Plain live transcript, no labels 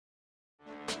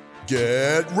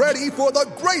Get ready for the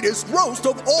greatest roast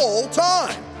of all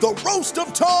time, the Roast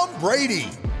of Tom Brady,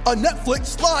 a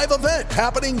Netflix live event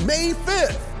happening May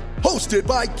 5th. Hosted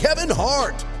by Kevin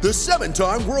Hart, the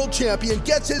 7-time world champion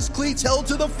gets his cleats held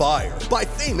to the fire by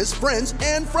famous friends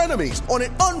and frenemies on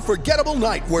an unforgettable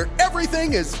night where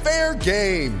everything is fair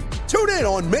game. Tune in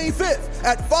on May 5th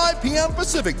at 5 p.m.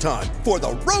 Pacific time for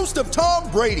the Roast of Tom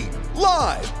Brady,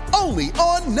 live only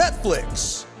on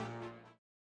Netflix.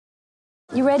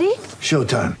 You ready?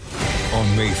 Showtime.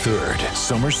 On May 3rd,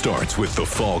 summer starts with The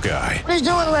Fall Guy. Let's do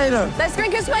it later. Let's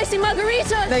drink a spicy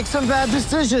margarita. Make some bad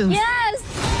decisions. Yes!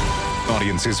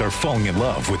 Audiences are falling in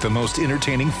love with the most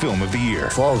entertaining film of the year.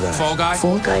 Fall Guy. Fall Guy?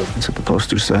 Fall guy. That's what the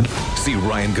poster said. See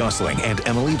Ryan Gosling and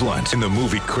Emily Blunt in the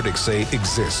movie critics say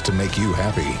exists to make you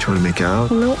happy. Trying to make it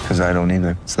out? Nope. Because I don't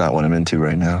either. It's not what I'm into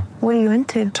right now. What are you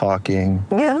into? Talking.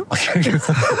 Yeah.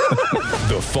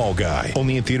 The Fall Guy.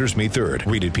 Only in theaters May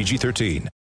 3rd. Rated PG-13.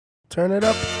 Turn it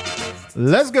up.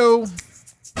 Let's go.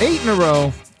 8 in a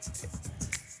row.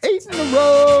 8 in a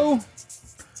row.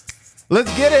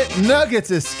 Let's get it.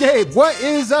 Nuggets escape. What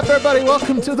is up, everybody?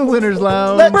 Welcome to the Winners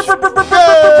Lounge. Nuggets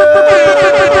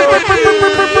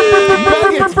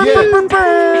get.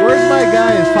 Where's my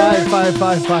guy? Is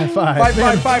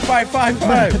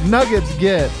 5. Nuggets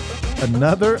get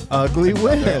another ugly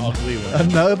win.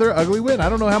 Another ugly win. I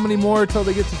don't know how many more until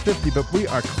they get to 50, but we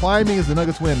are climbing as the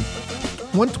Nuggets win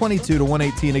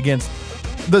 122-118 against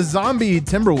the zombie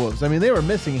Timberwolves. I mean, they were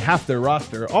missing half their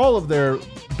roster, all of their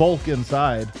bulk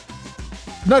inside.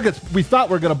 Nuggets, we thought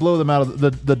we were going to blow them out of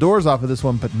the doors off of this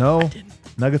one, but no.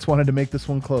 Nuggets wanted to make this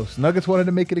one close. Nuggets wanted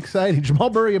to make it exciting. Jamal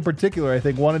Murray in particular, I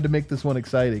think, wanted to make this one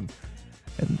exciting.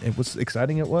 And it was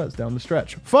exciting. It was down the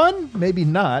stretch. Fun? Maybe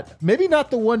not. Maybe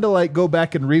not the one to like go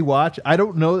back and rewatch. I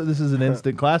don't know that this is an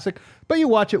instant classic, but you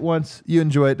watch it once, you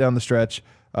enjoy it down the stretch,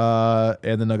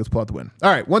 and the Nuggets pull out the win.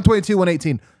 All right,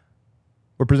 122-118.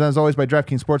 We're presented as always by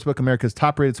DraftKings Sportsbook, America's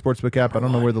top-rated sportsbook app. I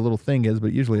don't know where the little thing is,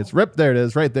 but usually it's ripped. There it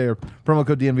is, right there. Promo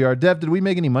code DNVR. Dev, did we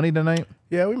make any money tonight?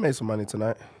 Yeah, we made some money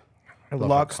tonight. The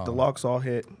locks all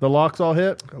hit. The locks all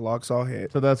hit? The locks all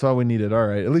hit. So that's all we needed. All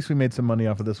right. At least we made some money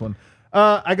off of this one.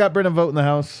 I got Brendan Vogt in the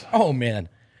house. Oh, man.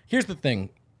 Here's the thing.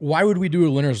 Why would we do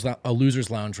a loser's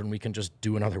lounge when we can just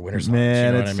do another winner's lounge? Man,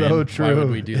 You know it's what I mean? so true. Why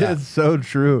would we do that? It's so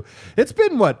true. It's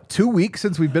been, 2 weeks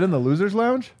since we've been in the losers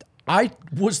lounge? I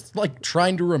was like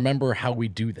trying to remember how we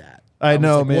do that. I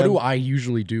know, like, man. What do I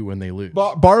usually do when they lose?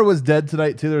 Bar was dead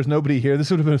tonight, too. There's nobody here.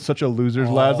 This would have been such a loser's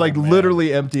lounge. Like,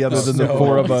 literally empty other than the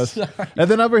four of us. And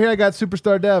then over here, I got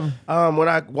Superstar Dev. When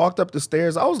I walked up the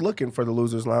stairs, I was looking for the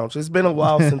losers lounge. It's been a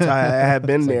while since I had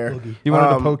been there. You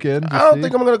wanted to poke in? I don't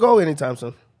think I'm going to go anytime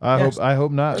soon. I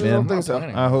hope not, man. I don't think so.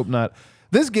 I hope not.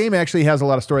 This game actually has a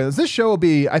lot of storylines. This show will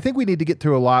be, I think we need to get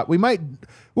through a lot.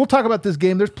 We'll talk about this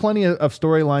game. There's plenty of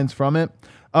storylines from it.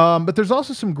 But there's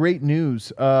also some great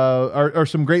news, or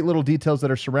some great little details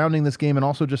that are surrounding this game and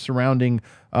also just surrounding,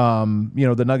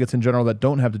 the Nuggets in general that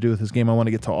don't have to do with this game. I want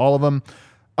to get to all of them.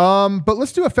 But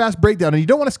let's do a fast breakdown. And you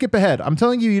don't want to skip ahead. I'm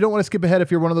telling you, you don't want to skip ahead if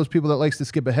you're one of those people that likes to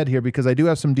skip ahead here, because I do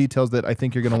have some details that I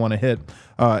think you're going to want to hit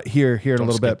here in a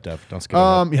little bit. Dev. Don't skip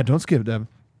ahead. Yeah, don't skip, Dev.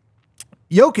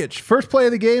 Jokic, first play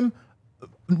of the game.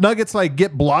 Nuggets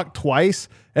get blocked twice,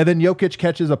 and then Jokic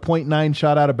catches a 0.9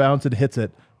 shot out of bounds and hits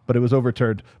it. But it was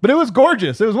overturned. But it was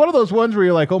gorgeous. It was one of those ones where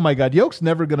you're like, oh my God, Jok's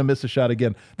never going to miss a shot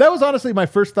again. That was honestly my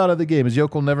first thought of the game, is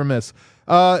Jok will never miss.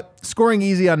 Scoring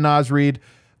easy on Naz Reid.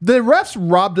 The refs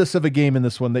robbed us of a game in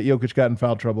this one that Jokic got in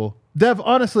foul trouble. Dev,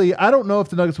 honestly, I don't know if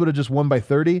the Nuggets would have just won by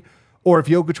 30 or if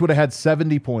Jokic would have had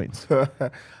 70 points.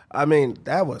 I mean,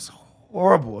 that was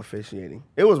horrible officiating.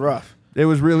 It was rough. It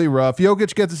was really rough.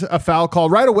 Jokic gets a foul call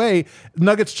right away.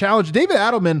 Nuggets challenge. David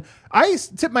Adelman, I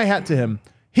tip my hat to him.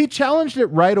 He challenged it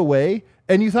right away,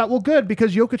 and you thought, well, good,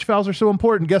 because Jokic fouls are so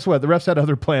important. Guess what? The refs had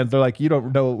other plans. They're like, you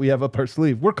don't know what we have up our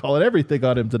sleeve. We're calling everything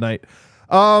on him tonight.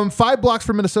 5 blocks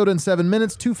for Minnesota in 7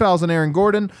 minutes, 2 fouls on Aaron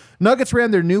Gordon. Nuggets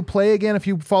ran their new play again. If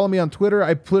you follow me on Twitter,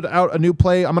 I put out a new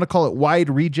play. I'm going to call it wide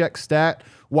reject stat.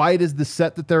 Wide is the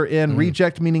set that they're in.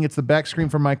 Reject meaning it's the back screen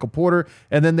from Michael Porter,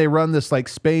 and then they run this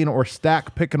Spain or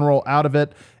stack pick and roll out of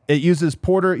it. It uses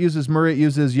Porter, it uses Murray, it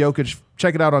uses Jokic.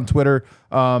 Check it out on Twitter.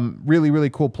 Really, really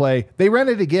cool play. They ran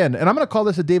it again, and I'm going to call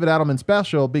this a David Adelman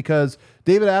special because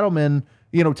David Adelman,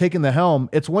 taking the helm,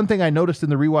 it's one thing I noticed in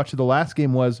the rewatch of the last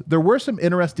game was there were some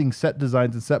interesting set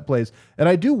designs and set plays, and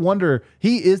I do wonder,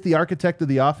 he is the architect of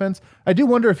the offense. I do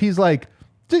wonder if he's like,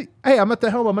 hey, I'm at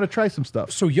the helm, I'm going to try some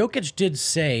stuff. So Jokic did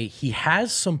say he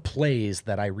has some plays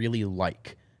that I really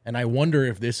like. And I wonder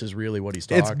if this is really what he's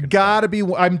talking about. It's got to be.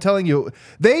 I'm telling you,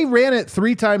 they ran it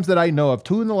 3 times that I know of.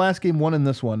 2 in the last game, 1 in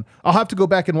this one. I'll have to go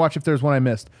back and watch if there's one I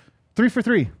missed. 3 for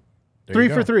 3. 3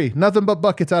 for 3. Nothing but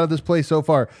buckets out of this play so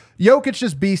far. Jokic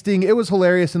just beasting. It was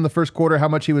hilarious in the first quarter how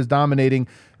much he was dominating.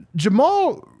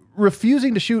 Jamal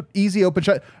refusing to shoot easy open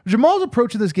shot. Jamal's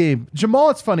approach to this game. Jamal,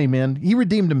 it's funny, man. He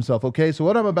redeemed himself, okay? So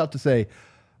what I'm about to say,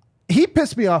 he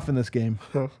pissed me off in this game.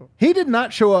 He did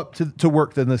not show up to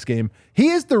work in this game. He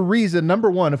is the reason, number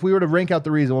one, if we were to rank out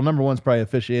the reason, well, number one's probably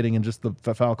officiating and just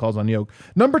the foul calls on Yoke.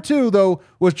 Number two, though,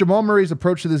 was Jamal Murray's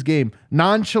approach to this game.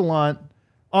 Nonchalant,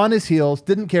 on his heels,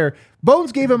 didn't care.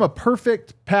 Bones gave him a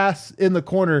perfect pass in the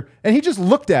corner, and he just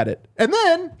looked at it. And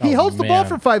then he holds the ball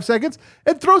for 5 seconds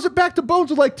and throws it back to Bones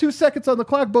with like 2 seconds on the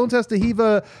clock. Bones has to heave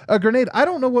a grenade. I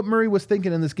don't know what Murray was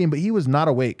thinking in this game, but he was not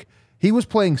awake. He was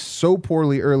playing so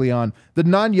poorly early on. The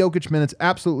non-Jokic minutes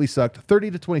absolutely sucked.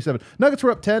 30-27. Nuggets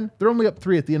were up 10. They're only up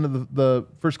 3 at the end of the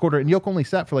first quarter, and Jokic only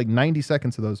sat for like 90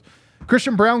 seconds of those.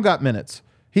 Christian Brown got minutes.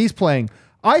 He's playing.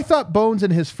 I thought Bones in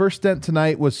his first stint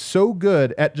tonight was so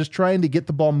good at just trying to get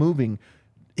the ball moving.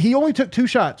 He only took 2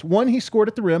 shots. One he scored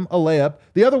at the rim, a layup.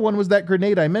 The other one was that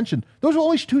grenade I mentioned. Those were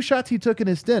only 2 shots he took in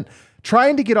his stint.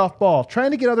 Trying to get off ball, trying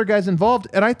to get other guys involved,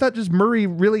 and I thought just Murray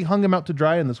really hung him out to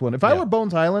dry in this one. If I were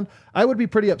Bones Highland, I would be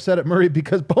pretty upset at Murray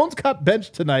because Bones got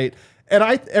benched tonight, and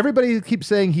everybody keeps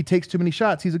saying he takes too many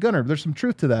shots. He's a gunner. There's some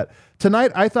truth to that.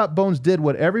 Tonight, I thought Bones did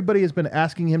what everybody has been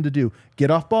asking him to do.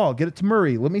 Get off ball, get it to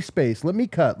Murray, let me space, let me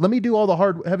cut, let me do all the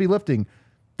hard, heavy lifting.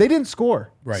 They didn't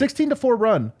score. Right. 16-4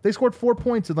 run. They scored 4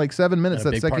 points in like 7 minutes,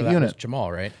 that second unit. Was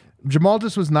Jamal, right? Jamal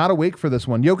just was not awake for this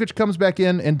one. Jokic comes back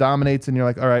in and dominates, and you're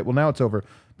like, all right, well, now it's over.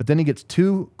 But then he gets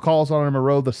 2 calls on him in a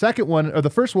row. The second one, or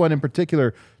the first one in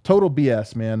particular, total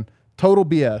BS, man. Total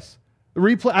BS. The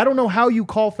replay, I don't know how you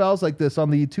call fouls like this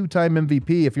on the 2-time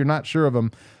MVP if you're not sure of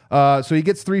them. So he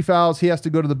gets 3 fouls. He has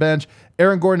to go to the bench.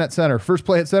 Aaron Gordon at center. First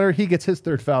play at center, he gets his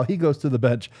 3rd foul. He goes to the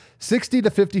bench.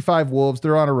 60-55 Wolves.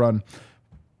 They're on a run.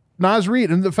 Naz Reid,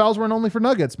 and the fouls weren't only for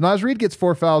Nuggets. Naz Reid gets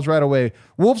 4 fouls right away.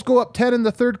 Wolves go up 10 in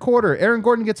the 3rd quarter. Aaron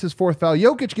Gordon gets his 4th foul.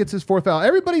 Jokic gets his 4th foul.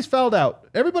 Everybody's fouled out.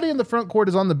 Everybody in the front court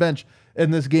is on the bench in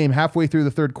this game halfway through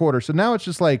the 3rd quarter. So now it's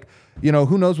just like,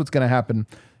 who knows what's going to happen.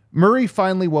 Murray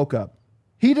finally woke up.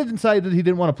 He decided he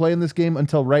didn't want to play in this game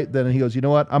until right then, and he goes, you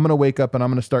know what? I'm going to wake up and I'm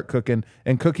going to start cooking.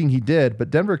 And cooking he did, but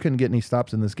Denver couldn't get any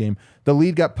stops in this game. The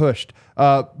lead got pushed.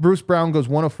 Bruce Brown goes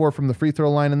 1 of 4 from the free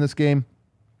throw line in this game.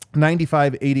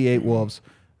 95-88 Wolves.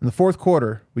 In the 4th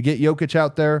quarter, we get Jokic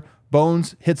out there.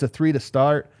 Bones hits a 3 to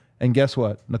start. And guess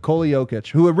what? Nikola Jokic,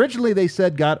 who originally they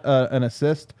said got an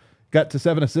assist, got to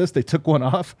 7 assists. They took 1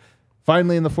 off.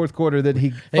 Finally, in the 4th quarter, that he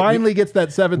finally gets that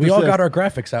 7th assist. We all got our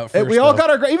graphics out first. We all got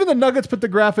our even the Nuggets put the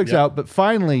graphics out, but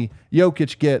finally,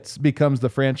 Jokic becomes the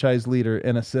franchise leader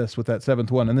in assists with that 7th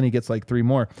one. And then he gets like 3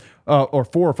 more, or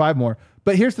 4 or 5 more.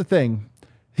 But here's the thing.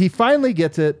 He finally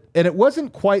gets it, and it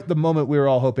wasn't quite the moment we were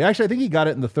all hoping. Actually, I think he got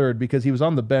it in the 3rd because he was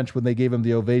on the bench when they gave him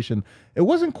the ovation. It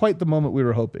wasn't quite the moment we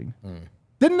were hoping.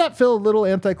 Didn't that feel a little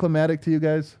anticlimactic to you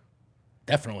guys?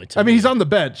 Definitely. I mean, he's on the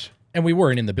bench. And we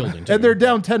weren't in the building, too. And they're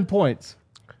down 10 points.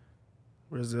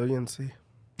 Resiliency.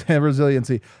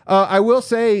 Resiliency. I will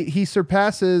say he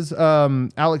surpasses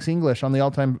Alex English on the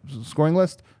all-time scoring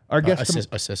list. Our guest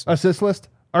assist list.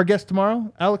 Our guest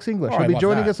tomorrow, Alex English. He'll be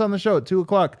joining us on the show at 2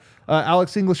 o'clock.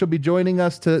 Alex English will be joining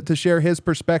us to share his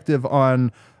perspective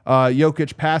on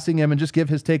Jokic passing him and just give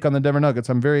his take on the Denver Nuggets.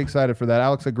 I'm very excited for that.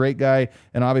 Alex, a great guy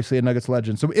and obviously a Nuggets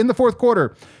legend. So in the 4th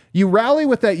quarter, you rally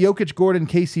with that Jokic, Gordon,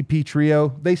 KCP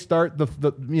trio. They start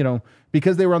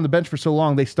because they were on the bench for so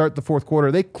long, they start the 4th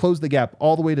quarter. They close the gap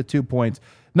all the way to 2 points.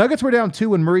 Nuggets were down 2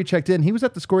 when Murray checked in. He was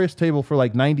at the scorer's table for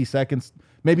like 90 seconds,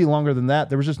 maybe longer than that.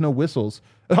 There was just no whistles.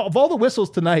 Of all the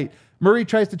whistles tonight, Murray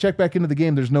tries to check back into the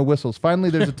game. There's no whistles. Finally,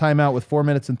 there's a timeout with 4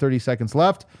 minutes and 30 seconds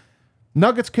left.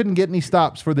 Nuggets couldn't get any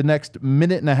stops for the next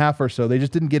minute and a half or so. They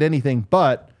just didn't get anything,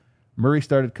 but Murray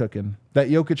started cooking. That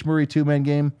Jokic-Murray 2-man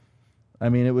game, I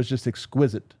mean, it was just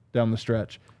exquisite down the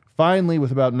stretch. Finally,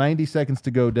 with about 90 seconds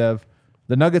to go, Dev,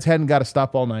 the Nuggets hadn't got a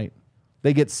stop all night.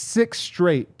 They get 6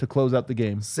 straight to close out the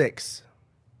game. 6.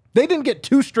 They didn't get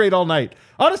 2 straight all night.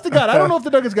 Honest to God, I don't know if the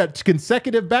Nuggets got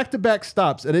consecutive back-to-back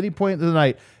stops at any point in the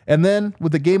night. And then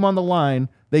with the game on the line,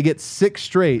 they get 6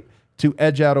 straight to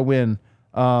edge out a win.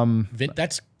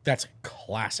 That's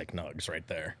classic Nugs right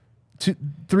there.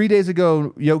 3 days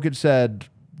ago, Jokic said,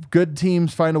 good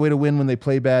teams find a way to win when they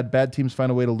play bad. Bad teams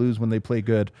find a way to lose when they play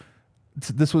good.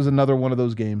 This was another one of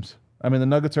those games. I mean, the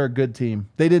Nuggets are a good team.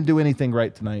 They didn't do anything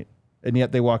right tonight, and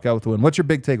yet they walk out with a win. What's your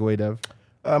big takeaway, Dev?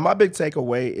 My big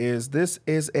takeaway is this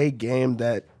is a game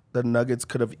that the Nuggets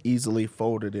could have easily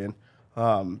folded in.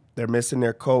 They're missing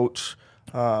their coach.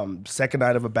 Second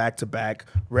night of a back-to-back.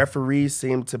 Referees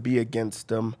seem to be against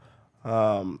them.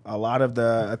 A lot of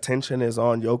the attention is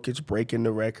on Jokic breaking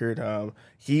the record.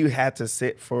 He had to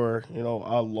sit for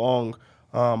a long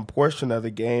portion of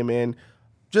the game, and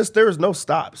just there was no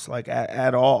stops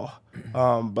at all.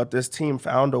 But this team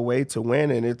found a way to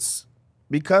win, and it's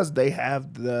because they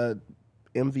have the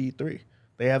MV3.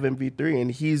 They have MV3,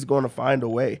 and he's going to find a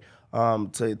way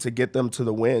to get them to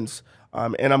the wins.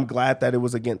 And I'm glad that it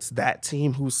was against that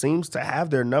team who seems to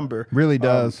have their number. Really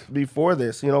does. Before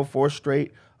this, 4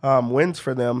 straight wins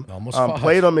for them. Almost 5.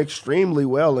 Played them extremely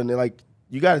well, and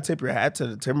you got to tip your hat to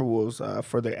the Timberwolves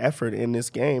for their effort in this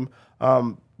game.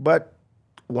 But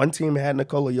one team had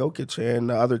Nikola Jokic, and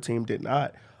the other team did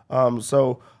not.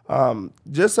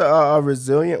 Just a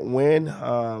resilient win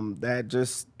that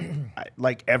just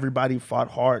everybody fought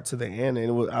hard to the end,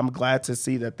 and I'm glad to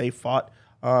see that they fought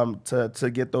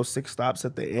to get those 6 stops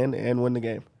at the end and win the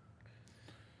game.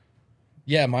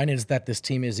 Yeah, mine is that this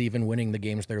team is even winning the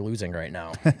games they're losing right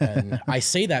now. And I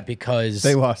say that because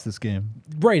They lost this game.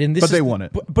 right, and this But is they won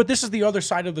it. But this is the other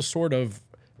side of the sort of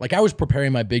I was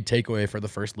preparing my big takeaway for the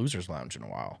first Losers Lounge in a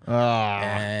while.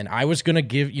 And I was going to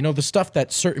give, the stuff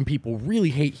that certain people really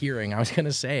hate hearing, I was going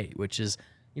to say, which is,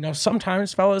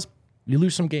 sometimes, fellas, you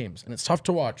lose some games, and it's tough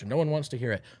to watch, and no one wants to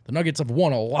hear it. The Nuggets have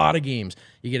won a lot of games.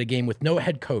 You get a game with no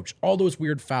head coach, all those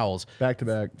weird fouls.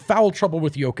 Back-to-back. Foul trouble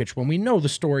with Jokic when we know the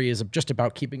story is just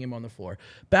about keeping him on the floor.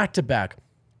 Back-to-back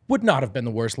would not have been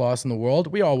the worst loss in the world.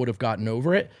 We all would have gotten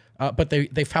over it, but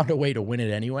they found a way to win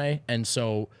it anyway, and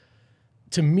so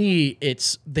to me,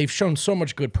 they've shown so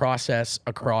much good process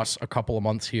across a couple of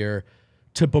months here.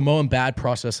 To bemoan bad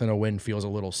process in a win feels a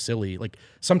little silly.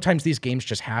 Sometimes these games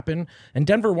just happen, and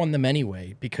Denver won them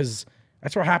anyway because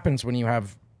that's what happens when you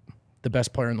have the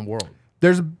best player in the world.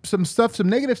 There's some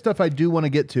negative stuff I do want to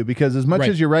get to because as much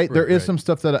as you're right, there is some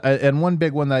stuff and one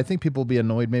big one that I think people will be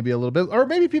annoyed maybe a little bit, or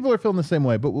maybe people are feeling the same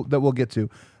way, but that we'll get to.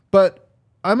 But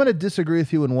I'm going to disagree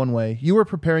with you in one way. You were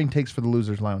preparing takes for the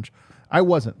Losers Lounge. I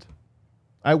wasn't.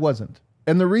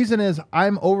 And the reason is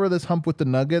I'm over this hump with the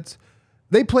Nuggets.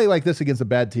 They play like this against a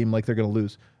bad team like they're going to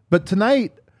lose. But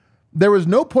tonight, there was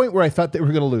no point where I thought they were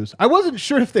going to lose. I wasn't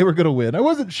sure if they were going to win. I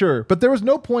wasn't sure. But there was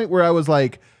no point where I was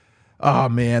like, oh,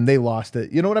 man, they lost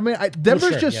it. You know what I mean?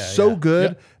 Denver's just so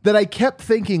good that I kept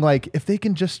thinking, if they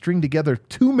can just string together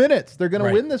 2 minutes, they're going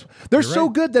to win this. They're so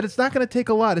good that it's not going to take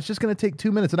a lot. It's just going to take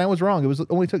 2 minutes. And I was wrong. It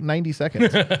only took 90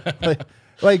 seconds.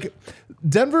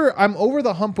 Denver, I'm over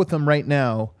the hump with them right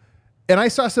now. And I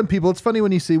saw some people, it's funny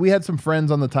when we had some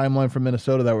friends on the timeline from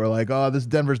Minnesota that were like, oh, this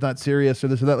Denver's not serious or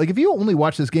this or that. If you only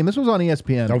watch this game, this was on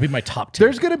ESPN. That would be my top 10.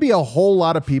 There's going to be a whole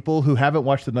lot of people who haven't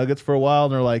watched the Nuggets for a while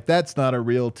and they're like, that's not a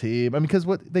real team. Because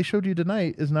what they showed you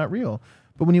tonight is not real.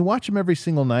 But when you watch them every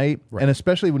single night, and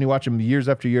especially when you watch them years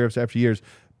after years after years,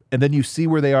 and then you see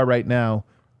where they are right now,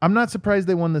 I'm not surprised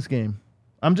they won this game.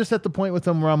 I'm just at the point with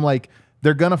them where I'm like,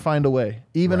 they're going to find a way.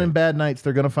 Even in bad nights,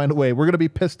 they're going to find a way. We're going to be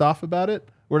pissed off about it.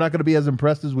 We're not going to be as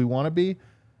impressed as we want to be,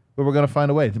 but we're going to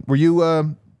find a way. Were you,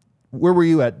 where were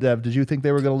you at, Dev? Did you think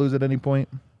they were going to lose at any point?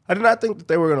 I did not think that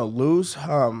they were going to lose.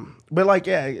 But like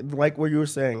what you were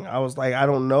saying, I was like, I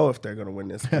don't know if they're going to win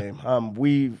this game.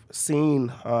 We've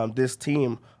seen this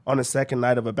team on the second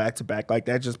night of a back-to-back.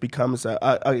 That just becomes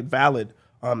a valid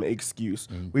excuse.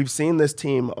 We've seen this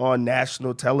team on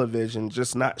national television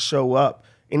just not show up.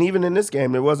 And even in this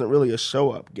game, it wasn't really a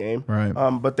show-up game. Right.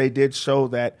 But they did show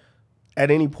that at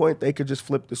any point they could just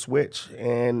flip the switch,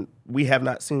 and we have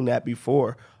not seen that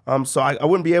before. So I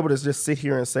wouldn't be able to just sit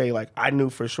here and say, I knew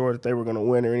for sure that they were going to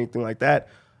win or anything like that.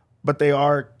 But they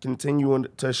are continuing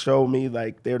to show me,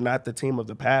 they're not the team of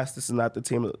the past. This is not the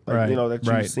team that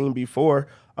you've seen before.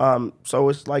 So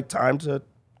it's time to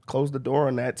close the door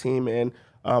on that team and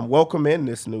welcome in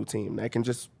this new team that can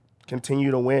just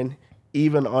continue to win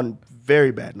even on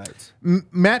very bad nights.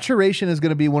 Maturation is going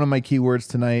to be one of my key words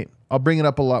tonight. I'll bring it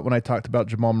up a lot when I talked about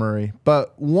Jamal Murray.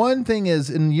 But one thing is,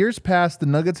 in years past, the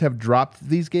Nuggets have dropped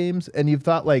these games, and you've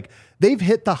thought, they've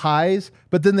hit the highs,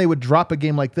 but then they would drop a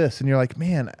game like this, and you're like,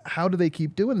 man, how do they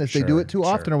keep doing this? They do it too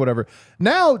often or whatever.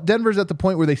 Now, Denver's at the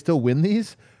point where they still win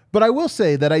these, but I will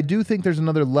say that I do think there's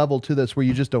another level to this where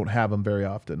you just don't have them very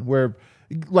often, where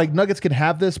Nuggets can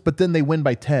have this, but then they win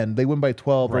by 10, they win by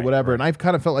 12 or whatever, and I've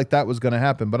kind of felt like that was going to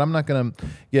happen, but I'm not going to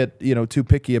get too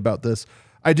picky about this.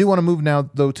 I do want to move now,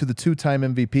 though, to the two-time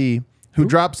MVP who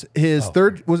drops his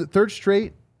third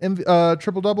straight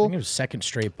triple-double? I think it was second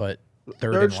straight, but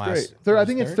third straight. last. I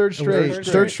think it's third straight.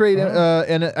 Third straight,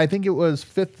 and I think it was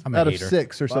fifth out of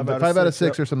six or something. 5 out of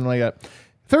 6 or something like that.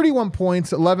 31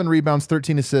 points, 11 rebounds,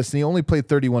 13 assists, and he only played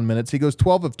 31 minutes. He goes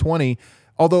 12 of 20.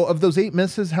 Although of those 8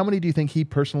 misses, how many do you think he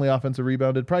personally offensive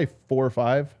rebounded? Probably 4 or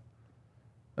 5.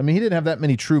 I mean, he didn't have that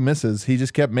many true misses. He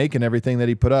just kept making everything that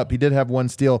he put up. He did have one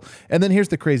steal. And then here's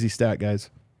the crazy stat, guys.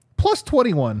 Plus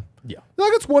 21. Yeah. The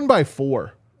Nuggets won by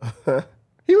 4.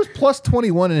 He was plus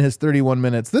 21 in his 31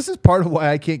 minutes. This is part of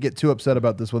why I can't get too upset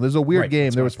about this one. There's a weird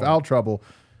game. There was foul trouble.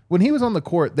 When he was on the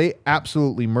court, they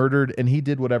absolutely murdered, and he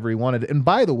did whatever he wanted. And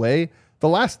by the way, the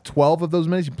last 12 of those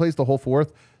minutes, he plays the whole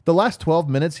fourth. The last 12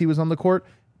 minutes he was on the court,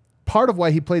 part of why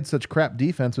he played such crap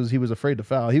defense was he was afraid to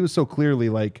foul. He was so clearly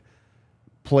like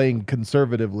playing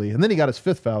conservatively. And then he got his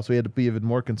 5th foul, so he had to be even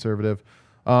more conservative.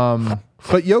 But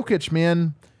Jokic,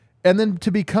 man, and then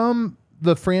to become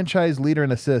the franchise leader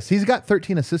in assists, he's got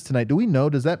 13 assists tonight. Do we know?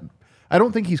 Does that? I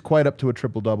don't think he's quite up to a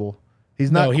triple-double.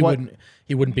 He's not. No, he quite, wouldn't.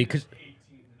 He wouldn't be because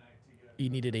he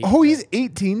needed 18. Oh, he's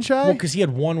 18 shy. Well, because he had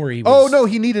one where he was. Oh no,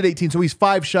 he needed 18, so he's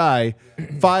 5 shy,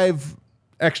 5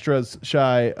 extras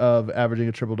shy of averaging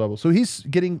a triple-double. So he's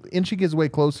inching his way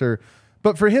closer.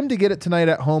 But for him to get it tonight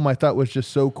at home, I thought was just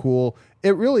so cool.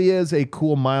 It really is a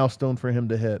cool milestone for him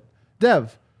to hit.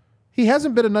 Dev, he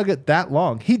hasn't been a Nugget that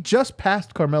long. He just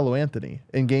passed Carmelo Anthony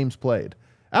in games played.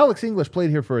 Alex English played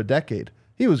here for a decade.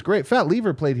 He was great. Fat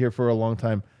Lever played here for a long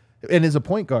time and is a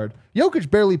point guard.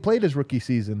 Jokic barely played his rookie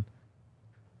season.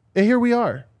 And here we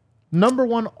are. Number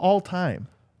 1 all time.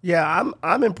 Yeah,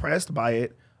 I'm impressed by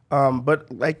it.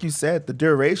 But like you said, the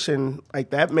duration, like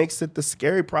that makes it the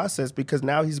scary process because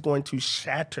now he's going to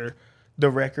shatter the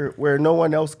record where no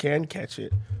one else can catch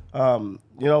it.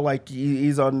 Like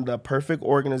he's on the perfect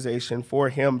organization for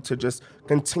him to just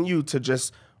continue to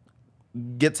just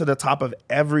get to the top of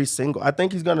every single. I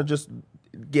think he's going to just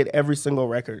get every single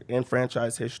record in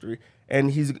franchise history.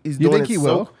 And he's doing it. You think he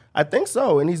will? I think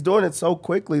so. And he's doing it so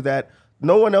quickly that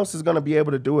no one else is going to be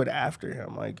able to do it after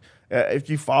him. Like if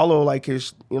you follow like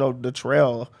his, the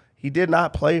trail, he did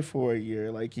not play for a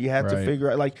year. Like he had to figure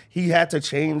out, like he had to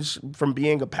change from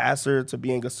being a passer to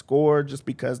being a scorer just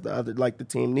because the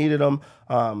team needed him.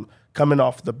 Coming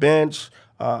off the bench,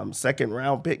 2nd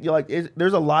round pick.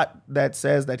 There's a lot that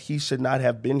says that he should not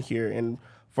have been here, and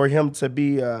for him to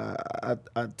be a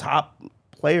top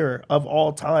player of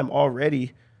all time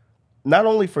already. Not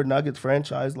only for Nuggets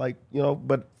franchise,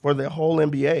 but for the whole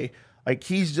NBA. Like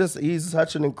he's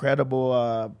such an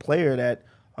incredible player that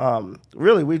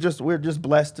really we're just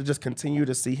blessed to just continue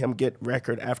to see him get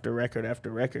record after record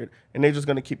after record, and they're just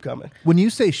going to keep coming. When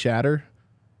you say shatter,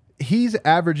 he's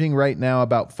averaging right now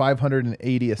about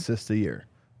 580 assists a year.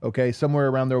 Okay, somewhere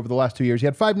around there over the last 2 years. He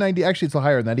had 590. Actually, it's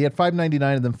higher than that. He had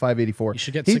 599 and then 584. He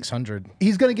should get 600.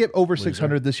 He's going to get over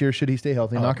 600 this year should he stay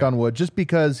healthy, knock on wood, just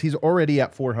because he's already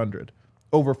at 400,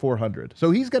 over 400. So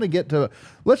he's going to get to,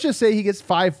 let's just say he gets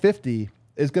 550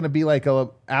 is going to be like a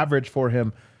average for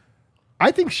him. I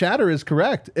think Shatter is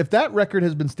correct. If that record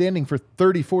has been standing for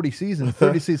 30, 40 seasons,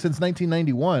 since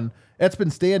 1991, that's been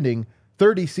standing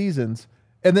 30 seasons.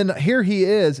 And then here he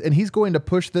is, and he's going to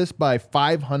push this by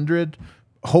 500,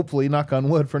 hopefully, knock on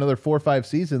wood, for another 4 or 5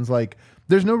 seasons. Like,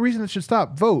 there's no reason it should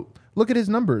stop. Vote. Look at his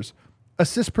numbers.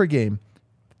 Assists per game.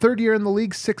 3rd year in the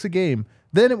league, 6 a game.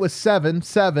 Then it was 7.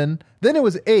 Then it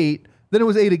was 8. Then it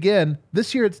was 8 again.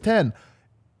 This year it's 10.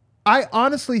 I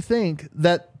honestly think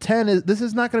that 10 this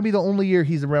is not going to be the only year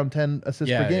he's around 10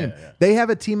 assists per game. Yeah. They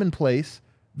have a team in place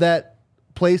that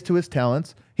plays to his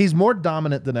talents. He's more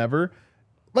dominant than ever.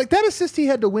 Like that assist he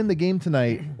had to win the game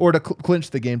tonight, or to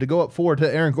clinch the game, to go up 4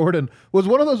 to Aaron Gordon, was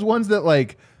one of those ones that,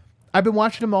 like, I've been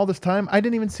watching him all this time. I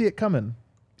didn't even see it coming.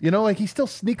 Like he still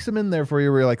sneaks him in there for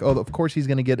you where you're like, oh, of course he's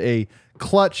going to get a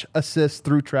clutch assist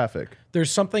through traffic.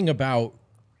 There's something about,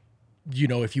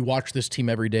 if you watch this team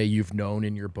every day, you've known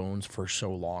in your bones for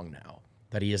so long now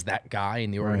that he is that guy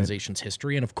in the organization's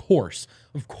history. And of course,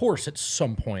 at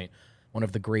some point, one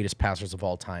of the greatest passers of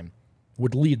all time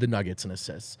would lead the Nuggets in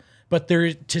assists. But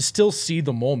to still see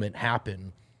the moment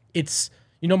happen, it's,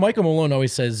 Michael Malone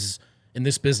always says in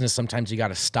this business, sometimes you got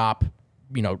to stop,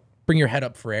 bring your head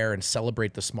up for air and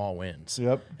celebrate the small wins.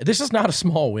 Yep. This is not a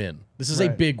small win. This is a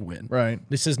big win. Right.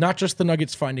 This is not just the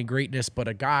Nuggets finding greatness, but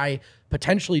a guy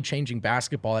potentially changing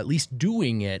basketball, at least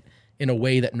doing it in a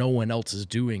way that no one else is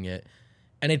doing it.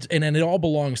 And it all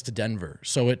belongs to Denver.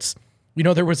 So it's,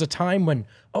 there was a time when,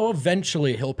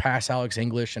 eventually he'll pass Alex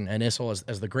English and Issel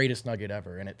as the greatest Nugget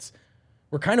ever. And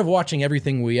we're kind of watching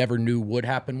everything we ever knew would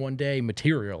happen one day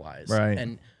materialize. Right.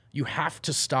 And you have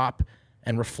to stop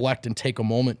and reflect and take a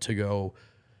moment to go,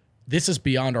 this is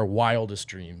beyond our wildest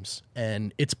dreams.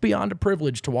 And it's beyond a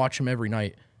privilege to watch him every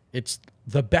night. It's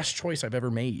the best choice I've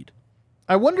ever made.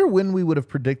 I wonder when we would have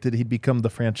predicted he'd become the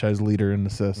franchise leader in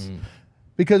assists.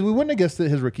 Because we wouldn't have guessed it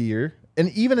his rookie year. And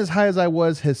even as high as I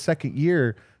was his 2nd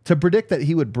year, to predict that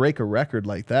he would break a record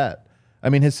like that. I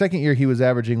mean, his 2nd year, he was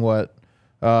averaging what?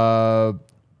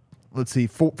 let's see,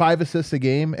 5 assists a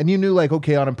game. And you knew like,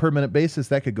 okay, on a per minute basis,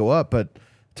 that could go up. But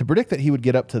to predict that he would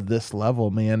get up to this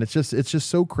level, man, it's just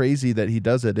so crazy that he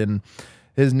does it. And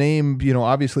his name,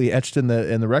 obviously etched in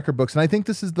the record books. And I think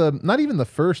this is not even the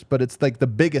first, but it's like the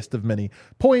biggest of many.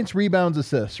 Points, rebounds,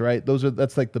 assists, right?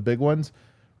 That's like the big ones.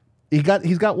 He's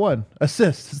got 1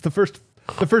 assist. It's the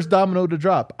first domino to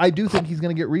drop. I do think he's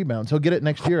going to get rebounds. He'll get it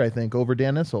next year, I think, over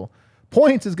Dan Issel.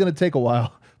 Points is going to take a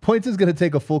while. Points is going to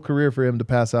take a full career for him to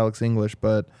pass Alex English,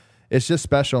 but it's just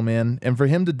special, man. And for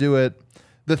him to do it,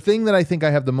 the thing that I think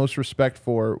I have the most respect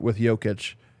for with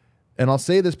Jokic, and I'll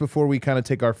say this before we kind of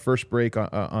take our first break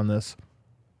on this,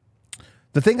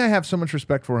 the thing I have so much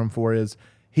respect for him for is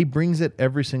he brings it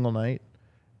every single night.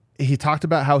 He talked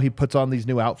about how he puts on these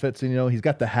new outfits, and he's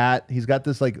got the hat, he's got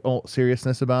this like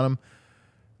seriousness about him.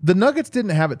 The Nuggets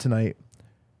didn't have it tonight.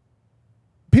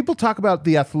 People talk about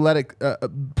the athletic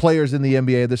players in the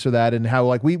NBA, this or that, and how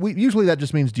like we usually that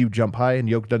just means do you jump high, and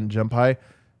Jokic doesn't jump high.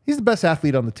 He's the best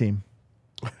athlete on the team.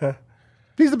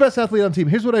 He's the best athlete on the team.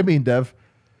 Here's what I mean, Dev.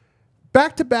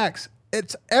 Back-to-backs,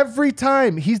 it's every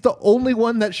time he's the only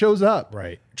one that shows up.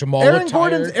 Right. Jamal Aaron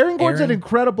retired. Gordon's an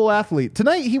incredible athlete.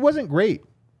 Tonight he wasn't great.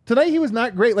 Tonight he was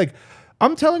not great. Like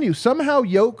I'm telling you, somehow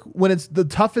Yoke, when it's the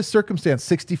toughest circumstance,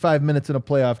 65 minutes in a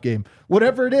playoff game,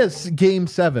 whatever it is, game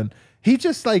 7, he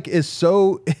just like is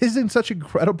in such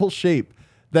incredible shape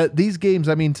that these games,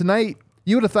 I mean, tonight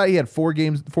you would have thought he had 4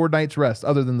 nights rest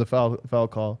other than the foul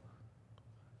call.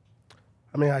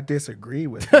 I mean, I disagree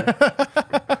with you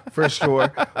for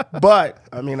sure. But,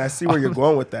 I mean, I see where you're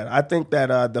going with that. I think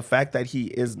that the fact that he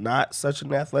is not such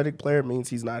an athletic player means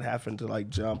he's not having to, like,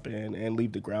 jump and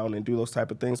leave the ground and do those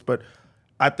type of things. But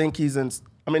I think you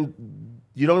don't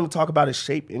even talk about his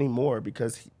shape anymore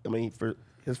because, for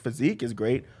his physique is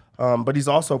great. But he's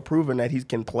also proven that he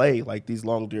can play like these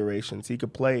long durations. He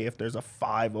could play if there's a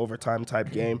 5 overtime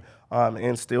type game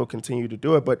and still continue to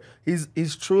do it. But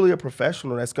he's truly a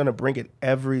professional that's going to bring it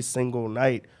every single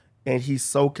night, and he's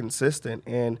so consistent.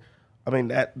 And I mean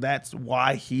that's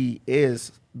why he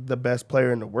is the best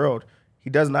player in the world. He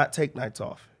does not take nights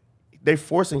off. They're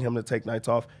forcing him to take nights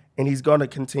off, and he's going to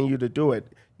continue to do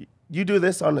it. You do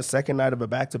this on the second night of a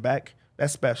back-to-back,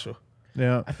 that's special.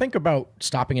 Yeah. I think about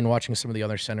stopping and watching some of the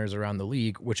other centers around the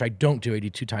league, which I don't do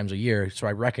 82 times a year, so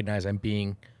I recognize I'm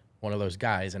being one of those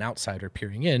guys, an outsider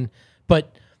peering in.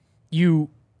 But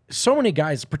so many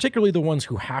guys, particularly the ones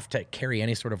who have to carry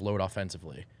any sort of load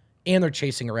offensively, and they're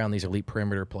chasing around these elite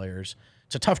perimeter players,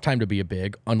 it's a tough time to be a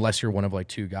big unless you're one of like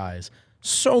 2 guys.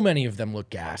 So many of them look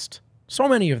gassed. So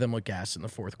many of them look gassed in the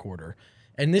fourth quarter.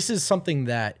 And this is something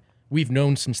that we've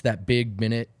known since that big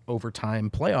minute overtime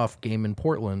playoff game in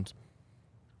Portland.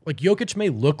 Like Jokic may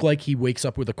look like he wakes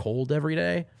up with a cold every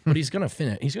day, but he's gonna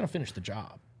finish. He's gonna finish the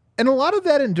job. And a lot of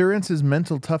that endurance is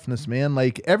mental toughness, man.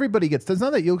 Like everybody gets. It's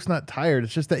not that Jokic's not tired.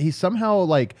 It's just that he somehow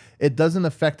like it doesn't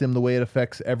affect him the way it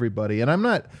affects everybody. And I'm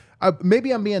not.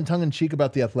 Maybe I'm being tongue in cheek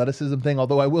about the athleticism thing.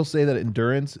 Although I will say that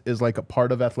endurance is like a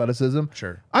part of athleticism.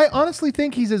 Sure. I honestly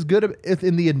think he's as good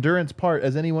in the endurance part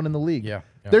as anyone in the league. Yeah.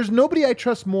 There's nobody I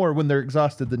trust more when they're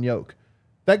exhausted than Jokic.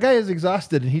 That guy is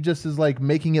exhausted, and he just is like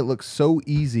making it look so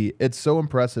easy. It's so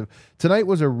impressive. Tonight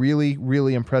was a really,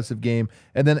 really impressive game.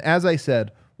 And then, as I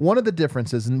said, one of the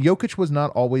differences, and Jokic was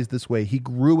not always this way. He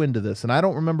grew into this, and I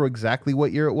don't remember exactly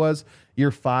what year it was,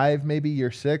 year 5, maybe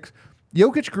year 6.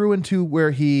 Jokic grew into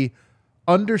where he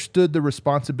understood the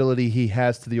responsibility he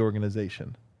has to the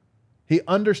organization. He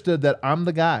understood that I'm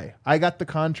the guy. I got the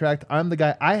contract. I'm the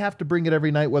guy. I have to bring it every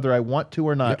night, whether I want to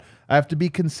or not. Yep. I have to be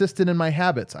consistent in my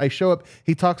habits. I show up.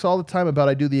 He talks all the time about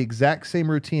I do the exact same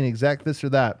routine, exact this or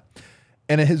that.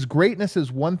 And his greatness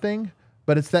is one thing,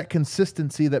 but it's that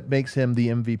consistency that makes him the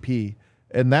MVP.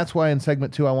 And that's why in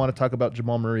segment 2, I want to talk about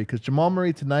Jamal Murray, because Jamal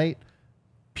Murray tonight,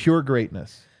 pure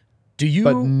greatness.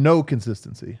 But no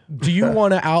consistency. Do you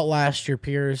want to outlast your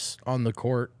peers on the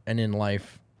court and in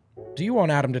life? Do you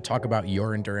want Adam to talk about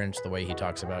your endurance the way he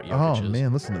talks about Jokic's? Oh,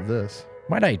 man, listen to this.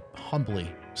 Might I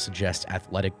humbly suggest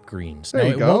Athletic Greens? There now,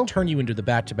 you it go. won't turn you into the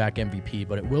back-to-back MVP,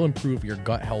 but it will improve your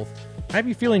gut health. Have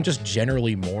you feeling just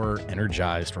generally more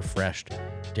energized, refreshed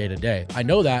day to day? I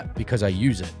know that because I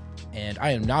use it, and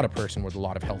I am not a person with a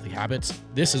lot of healthy habits.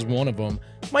 This is one of them.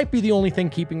 Might be the only thing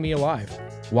keeping me alive.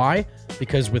 Why?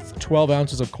 Because with 12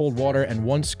 ounces of cold water and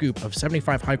 1 scoop of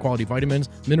 75 high-quality vitamins,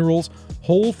 minerals,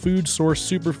 whole food source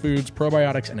superfoods,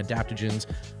 probiotics, and adaptogens,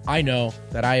 I know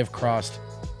that I've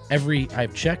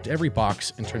checked every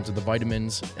box in terms of the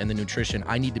vitamins and the nutrition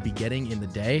I need to be getting in the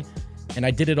day, and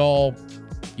I did it all,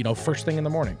 first thing in the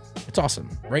morning. It's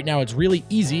awesome. Right now, it's really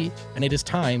easy, and it is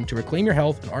time to reclaim your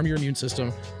health and arm your immune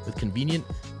system with convenient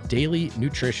daily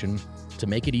nutrition To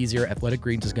make it easier, Athletic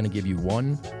Greens is going to give you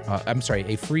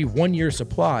a free 1-year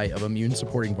supply of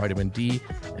immune-supporting vitamin D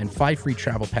and 5 free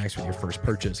travel packs with your first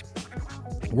purchase.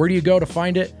 Where do you go to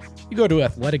find it? You go to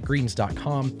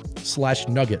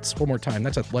athleticgreens.com/nuggets. One more time,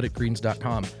 that's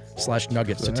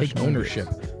athleticgreens.com/nuggets to take ownership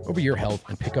over your health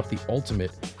and pick up the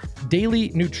ultimate daily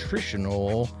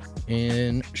nutritional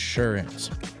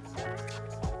insurance.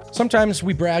 Sometimes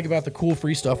we brag about the cool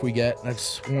free stuff we get.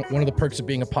 That's one of the perks of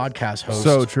being a podcast host.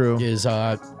 So true. Is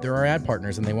there are ad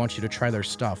partners and they want you to try their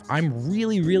stuff. I'm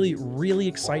really, really, really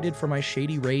excited for my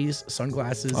Shady Rays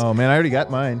sunglasses. Oh man, I already got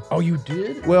mine. Oh, you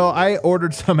did? Well, I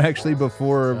ordered some actually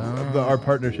before our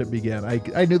partnership began.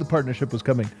 I knew the partnership was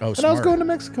coming. Oh, and smart. I was going to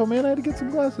Mexico, man. I had to get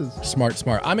some glasses. Smart.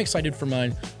 I'm excited for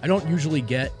mine. I don't usually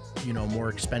get, more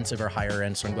expensive or higher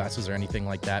end sunglasses or anything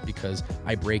like that because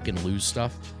I break and lose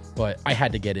stuff. But I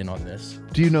had to get in on this.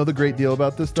 Do you know the great deal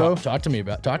about this, though? Talk to me.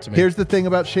 Here's the thing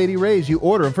about Shady Rays. You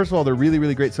order them. First of all, they're really,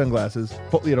 really great sunglasses.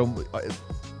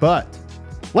 But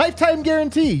lifetime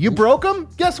guarantee. You broke them?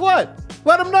 Guess what?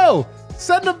 Let them know.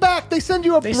 Send them back. They send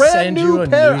you a brand new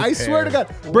pair. I swear to God.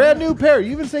 Brand new pair.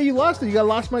 You even say you lost it. You got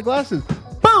lost my glasses.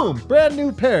 Boom! Brand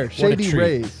new pair. Shady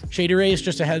Rays. Shady Rays,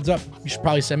 just a heads up. You should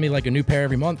probably send me like a new pair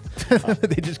every month.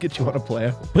 They just get you on a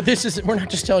plan. But we're not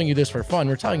just telling you this for fun.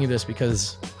 We're telling you this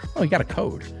because, you got a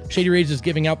code. Shady Rays is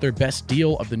giving out their best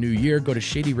deal of the new year. Go to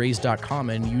shadyrays.com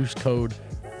and use code,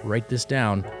 write this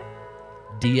down,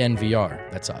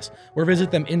 DNVR. That's us. Or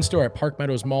visit them in-store at Park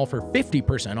Meadows Mall for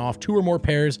 50% off 2 or more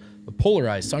pairs of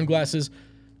polarized sunglasses.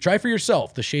 Try for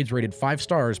yourself. The shades rated 5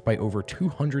 stars by over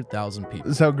 200,000 people.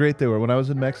 This is how great they were. When I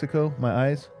was in Mexico, my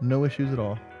eyes, no issues at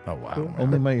all. Oh, wow.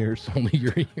 Only my ears. Only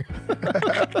your ears.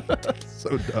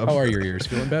 So dumb. How are your ears?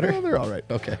 Feeling better? Oh, they're all right.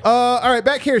 Okay. All right,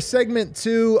 back here, segment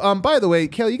 2. By the way,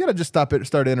 Kale, you got to just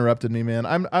start interrupting me, man.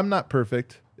 I'm not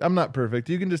perfect.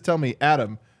 You can just tell me,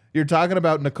 Adam, you're talking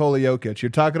about Nikola Jokic. You're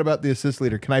talking about the assist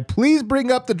leader. Can I please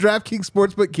bring up the DraftKings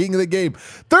Sportsbook king of the game?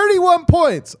 31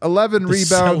 points, 11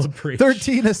 rebounds,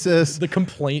 13 assists. The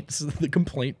complaint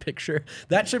picture.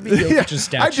 That should be Jokic's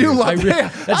statue. I do love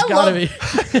that. That's got to be.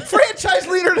 Franchise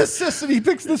leader in assists, and he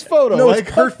picks this photo. No,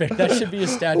 it's perfect. That should be a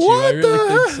statue. I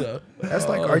really think so. That's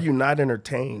like, are you not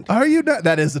entertained? Are you not?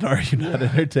 That is an are you not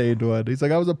entertained one. He's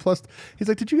like, I was a plus. He's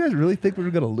like, did you guys really think we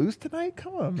were going to lose tonight?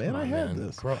 Come on, man. I had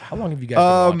this. Bro, how long have you guys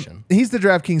been watching? He's the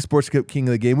DraftKings Sportsbook king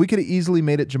of the game. We could have easily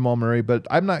made it Jamal Murray, but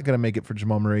I'm not going to make it for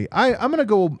Jamal Murray. I'm going to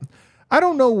go. I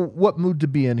don't know what mood to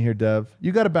be in here, Dev.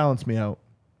 You got to balance me out.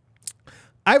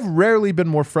 I've rarely been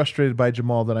more frustrated by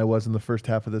Jamal than I was in the first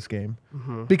half of this game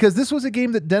because this was a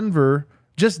game that Denver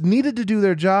just needed to do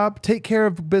their job, take care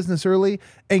of business early,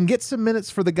 and get some minutes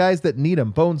for the guys that need them.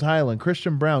 Bones Highland,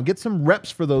 Christian Brown. Get some reps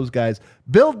for those guys.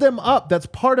 Build them up. That's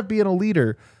part of being a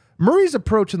leader. Murray's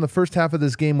approach in the first half of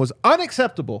this game was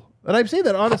unacceptable. And I say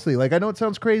that honestly. Like, I know it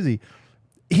sounds crazy.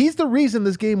 He's the reason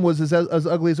this game was as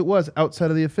ugly as it was outside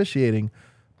of the officiating.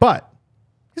 But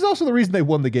he's also the reason they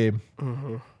won the game.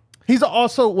 Mm-hmm. He's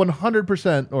also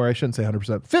 100%, or I shouldn't say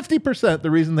 100%, 50% the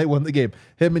reason they won the game.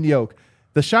 Him and Yoke.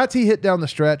 The shots he hit down the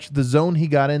stretch, the zone he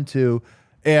got into,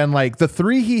 and like the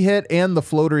 3 he hit and the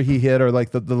floater he hit, or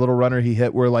like the little runner he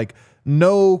hit, were like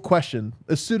no question.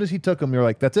 As soon as he took them, you're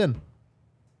like, that's in.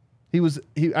 How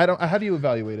do you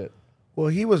evaluate it? Well,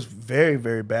 he was very,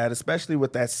 very bad, especially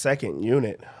with that second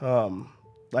unit.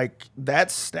 Like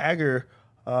that stagger,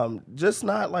 just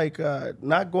not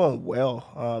going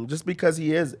well. Just because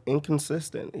he is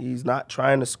inconsistent, he's not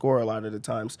trying to score a lot of the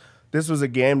times. This was a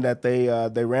game that they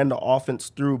ran the offense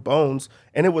through Bones,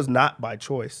 and it was not by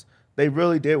choice. They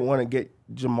really did want to get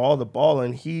Jamal the ball,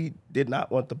 and he did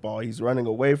not want the ball. He's running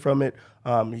away from it.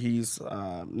 He's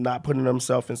not putting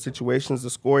himself in situations to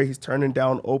score. He's turning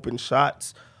down open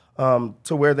shots to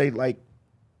where they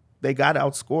got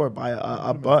outscored by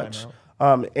a bunch.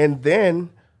 And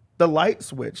then the light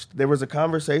switched. There was a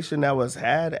conversation that was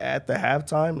had at the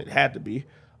halftime. It had to be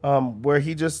where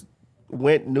he just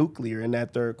went nuclear in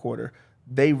that third quarter.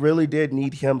 They really did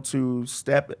need him to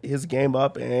step his game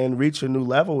up and reach a new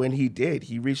level, and he did.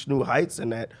 He reached new heights in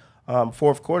that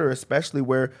fourth quarter, especially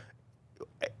where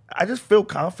I just feel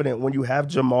confident when you have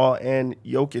Jamal and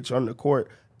Jokic on the court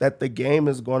that the game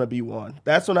is going to be won.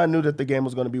 That's when I knew that the game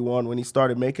was going to be won, when he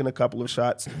started making a couple of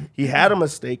shots. He had a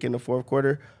mistake in the fourth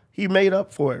quarter. He made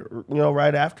up for it,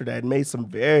 right after that, and made some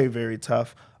very, very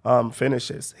tough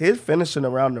finishes. His finishing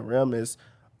around the rim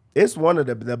it's one of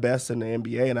the best in the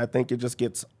NBA, and I think it just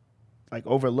gets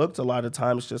overlooked a lot of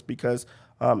times just because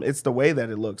it's the way that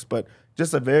it looks. But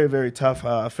just a very, very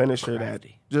tough finisher that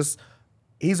just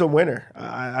he's a winner.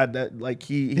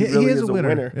 He really is a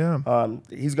winner. Yeah.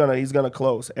 He's gonna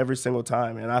close every single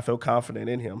time, and I feel confident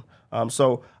in him.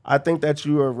 So I think that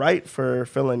you are right for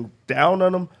feeling down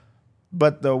on him,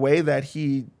 but the way that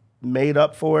he made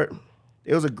up for it,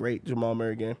 it was a great Jamal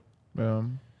Murray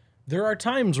game. There are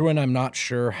times when I'm not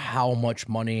sure how much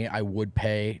money I would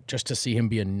pay just to see him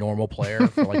be a normal player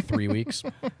for like 3 weeks.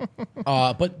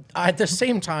 But at the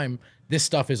same time, this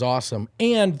stuff is awesome.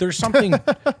 And there's something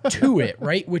to it,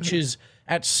 right? Which is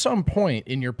at some point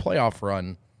in your playoff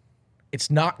run,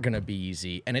 it's not going to be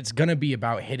easy. And it's going to be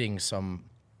about hitting some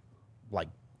like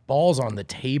balls on the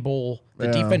table. The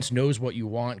defense knows what you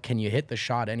want. Can you hit the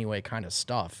shot anyway kind of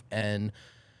stuff. And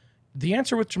the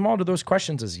answer with Jamal to those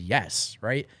questions is yes,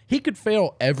 right? He could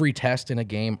fail every test in a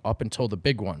game up until the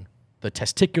big one, the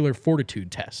testicular fortitude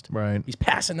test. Right. He's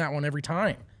passing that one every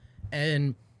time.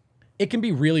 And it can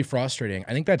be really frustrating.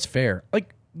 I think that's fair.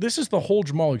 Like, this is the whole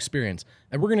Jamal experience,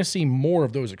 and we're going to see more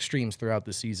of those extremes throughout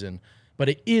the season. But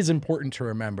it is important to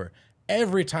remember,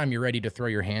 every time you're ready to throw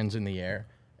your hands in the air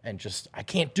and just, I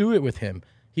can't do it with him,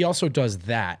 he also does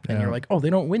that. And you're like, oh, they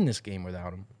don't win this game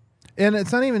without him. And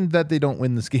it's not even that they don't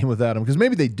win this game without him, because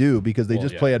maybe they do because they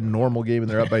play a normal game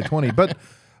and they're up by 20.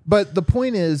 But the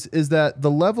point is that the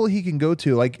level he can go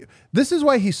to, like, this is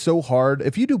why he's so hard.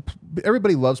 If you do,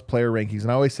 everybody loves player rankings,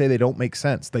 and I always say they don't make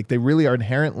sense. Like, they really are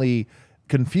inherently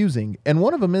confusing. And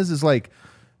one of them is like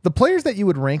the players that you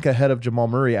would rank ahead of Jamal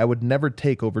Murray, I would never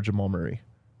take over Jamal Murray.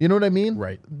 You know what I mean?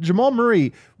 Right. Jamal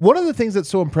Murray, one of the things that's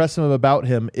so impressive about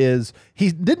him is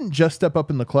he didn't just step up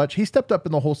in the clutch. He stepped up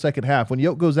in the whole second half. When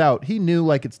Yoke goes out, he knew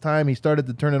like it's time. He started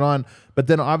to turn it on. But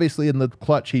then obviously in the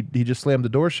clutch, he just slammed the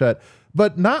door shut.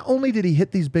 But not only did he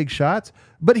hit these big shots,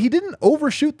 but he didn't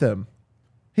overshoot them.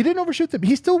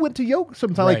 He still went to Yoke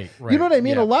sometimes. Right, You know what I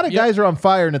mean? yeah. A lot of guys are on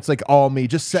fire, and it's like, all me.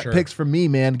 Just set picks for me,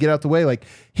 man. Get out the way. Like,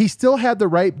 he still had the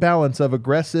right balance of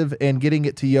aggressive and getting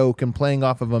it to Yoke and playing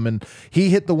off of him. And he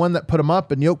hit the one that put him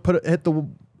up, and Yoke hit the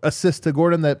assist to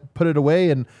Gordon that put it away,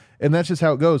 and that's just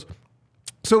how it goes.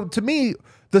 So to me,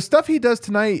 the stuff he does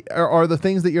tonight are the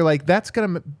things that you're like, that's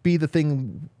going to be the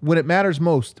thing when it matters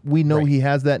most. We know he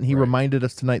has that, and he reminded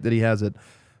us tonight that he has it.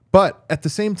 But at the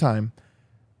same time,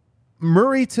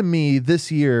 Murray, to me,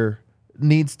 this year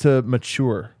needs to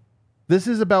mature. This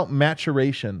is about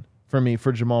maturation for me,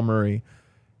 for Jamal Murray.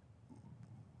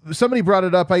 Somebody brought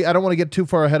it up. I don't want to get too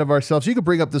far ahead of ourselves. You could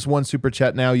bring up this one super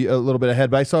chat now, a little bit ahead,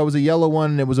 but I saw it was a yellow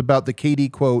one, and it was about the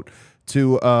KD quote.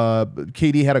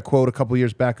 KD had a quote a couple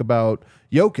years back about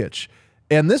Jokic.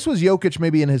 And this was Jokic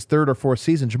maybe in his third or fourth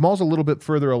season. Jamal's a little bit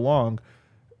further along.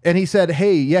 And he said,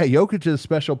 hey, yeah, Jokic is a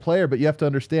special player, but you have to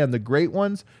understand the great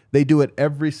ones, they do it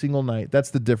every single night. That's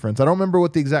the difference. I don't remember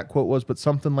what the exact quote was, but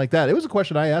something like that. It was a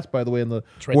question I asked, by the way, in the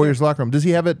Warriors locker room. Does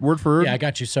he have it word for word? Yeah, I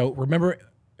got you. So remember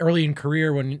early in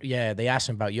career when, they asked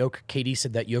him about Yoke, KD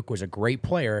said that Yoke was a great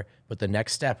player, but the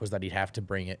next step was that he'd have to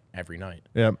bring it every night.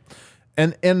 Yeah.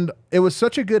 And it was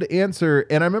such a good answer.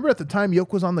 And I remember at the time,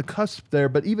 Yoke was on the cusp there,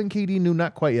 but even KD knew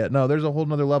not quite yet. No, there's a whole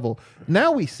nother level.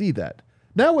 Now we see that.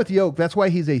 Now with Yoke, that's why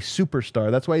he's a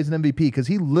superstar. That's why he's an MVP, because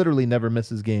he literally never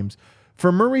misses games. For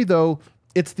Murray, though,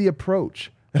 it's the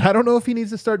approach. And I don't know if he needs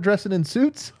to start dressing in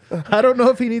suits. I don't know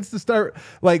if he needs to start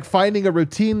like finding a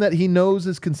routine that he knows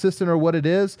is consistent or what it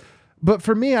is. But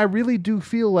for me, I really do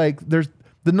feel like the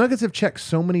Nuggets have checked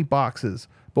so many boxes.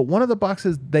 But one of the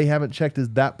boxes they haven't checked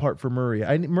is that part for Murray.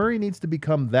 Murray needs to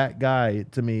become that guy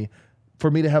to me for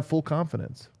me to have full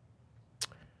confidence.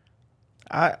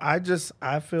 I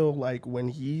feel like when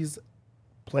he's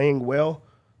playing well,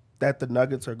 that the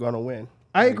Nuggets are going to win.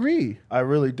 I agree. I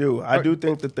really do. I do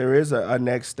think that there is a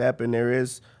next step, and there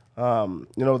is,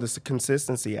 this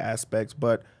consistency aspects.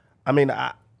 But I mean,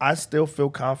 I still feel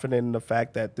confident in the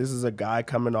fact that this is a guy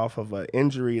coming off of an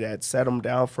injury that set him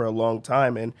down for a long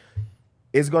time, and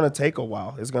it's going to take a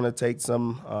while. It's going to take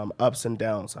some ups and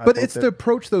downs. But it's the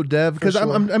approach, though, Dev, because sure.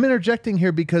 I'm interjecting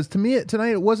here because to me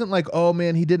tonight it wasn't like, oh,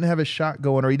 man, he didn't have his shot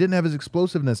going or he didn't have his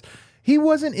explosiveness. He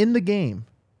wasn't in the game.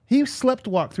 He slept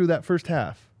walk through that first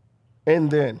half.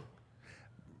 And then.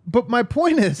 But my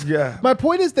point is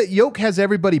that Yoke has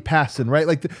everybody passing, right?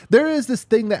 Like there is this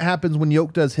thing that happens when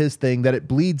Yoke does his thing that it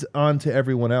bleeds onto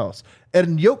everyone else.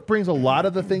 And Yoke brings a lot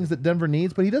of the things that Denver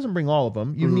needs, but he doesn't bring all of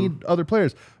them. You need other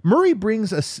players. Murray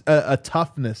brings a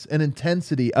toughness, an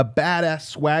intensity, a badass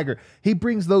swagger. He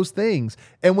brings those things.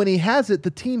 And when he has it,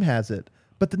 the team has it.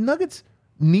 But the Nuggets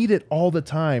need it all the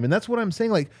time. And that's what I'm saying.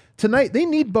 Like tonight, they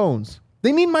need Bones.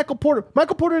 They need Michael Porter.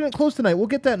 Michael Porter didn't close tonight. We'll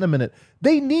get that in a minute.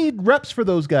 They need reps for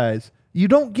those guys. You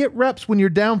don't get reps when you're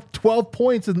down 12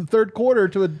 points in the third quarter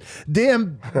to a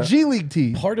damn G League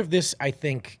team. Part of this, I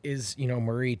think, is,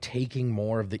 Murray taking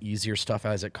more of the easier stuff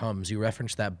as it comes. You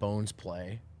referenced that Bones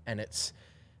play, and it's,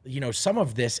 some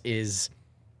of this is,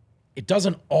 it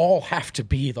doesn't all have to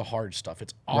be the hard stuff.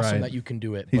 It's awesome Right. that you can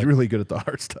do it. He's really good at the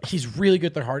hard stuff. He's really good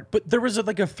at the hard. But there was a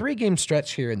 3-game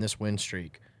stretch here in this win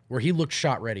streak where he looked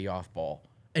shot ready off ball,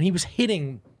 and he was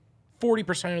hitting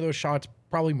 40% of those shots,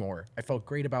 probably more. I felt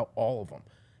great about all of them.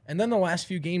 And then the last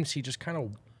few games, he just kind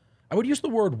of, I would use the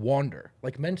word wander.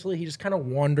 Like mentally, he just kind of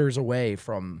wanders away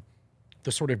from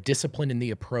the sort of discipline in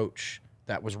the approach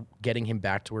that was getting him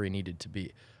back to where he needed to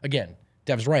be. Again,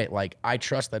 Dev's right. Like, I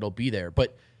trust that he'll be there.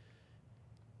 But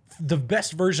the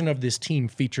best version of this team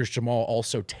features Jamal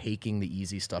also taking the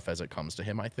easy stuff as it comes to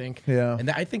him, I think. Yeah. And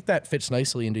I think that fits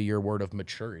nicely into your word of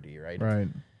maturity, right? Right.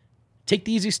 Take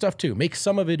the easy stuff too. Make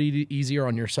some of it easier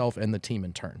on yourself and the team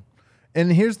in turn.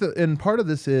 And part of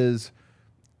this is,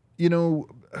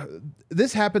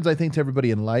 this happens, I think, to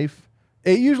everybody in life.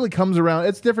 It usually comes around.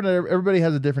 It's different. Everybody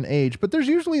has a different age, but there's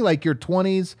usually like your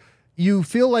 20s. You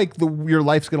feel like your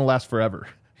life's going to last forever.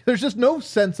 There's just no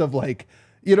sense of like,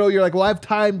 you're like, well, I have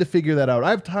time to figure that out. I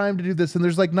have time to do this. And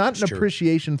there's like not an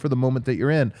appreciation for the moment that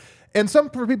you're in. And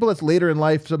for people, it's later in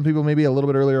life. Some people maybe a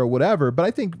little bit earlier or whatever. But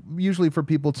I think usually for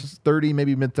people, it's 30,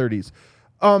 maybe mid-30s.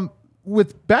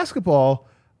 With basketball,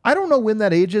 I don't know when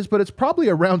that age is, but it's probably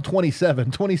around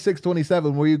 26,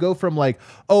 27, where you go from like,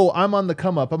 oh, I'm on the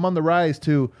come up, I'm on the rise,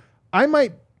 to I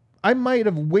might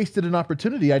have wasted an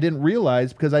opportunity I didn't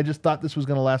realize because I just thought this was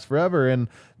going to last forever. And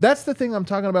that's the thing I'm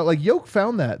talking about. Like, Yoke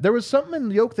found that. There was something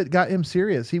in Yoke that got him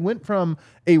serious. He went from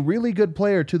a really good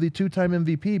player to the 2-time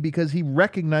MVP because he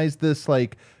recognized this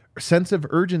like sense of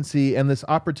urgency and this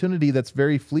opportunity that's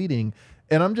very fleeting.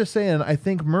 And I'm just saying, I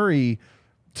think Murray,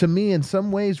 to me, in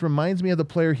some ways, reminds me of the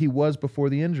player he was before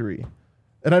the injury.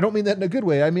 And I don't mean that in a good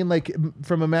way. I mean, like,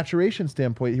 from a maturation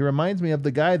standpoint, he reminds me of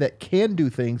the guy that can do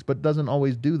things but doesn't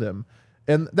always do them.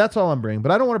 And that's all I'm bringing.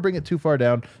 But I don't want to bring it too far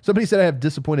down. Somebody said I have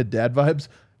disappointed dad vibes.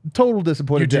 Total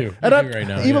disappointed You dad. do. And You do right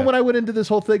now, even yeah. when I went into this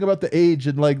whole thing about the age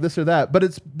and like this or that, but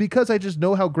it's because I just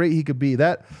know how great he could be.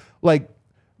 That, like,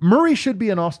 Murray should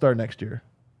be an all-star next year.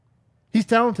 He's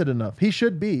talented enough. He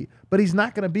should be. But he's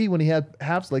not going to be when he had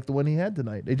halves like the one he had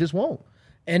tonight. It just won't.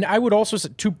 And I would also say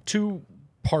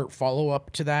two-part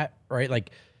follow-up to that, right? Like,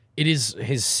 it is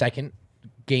his second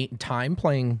game time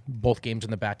playing both games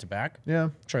in the back-to-back. Yeah.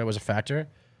 Sure, that was a factor.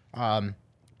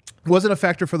 Wasn't a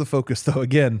factor for the focus, though.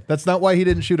 Again, that's not why he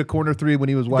didn't shoot a corner three when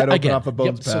he was wide open off a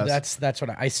Bones pass. So that's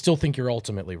what I still think you're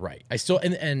ultimately right. I still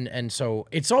and so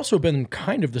it's also been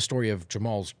kind of the story of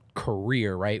Jamal's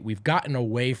career, right? We've gotten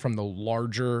away from the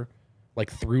larger like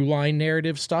through line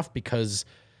narrative stuff because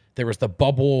there was the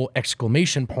bubble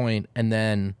exclamation point and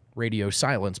then radio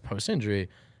silence post injury.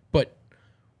 But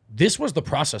this was the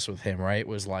process with him, right? It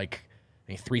was like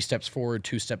 3 steps forward,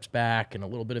 2 steps back, and a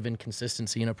little bit of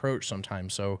inconsistency in approach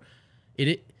sometimes. So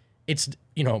it's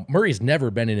Murray's never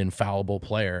been an infallible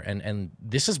player, and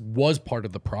this was part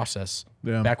of the process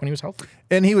back when he was healthy.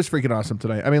 And he was freaking awesome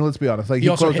tonight. I mean, let's be honest. Like, He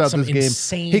also closed hit out some this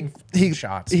game. insane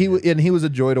shots. He was a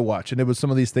joy to watch, and it was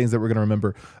some of these things that we're going to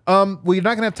remember. Well, you're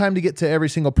not going to have time to get to every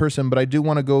single person, but I do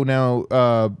want to go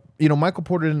now. Michael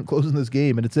Porter didn't close in this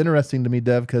game, and it's interesting to me,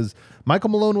 Dev, because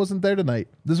Michael Malone wasn't there tonight.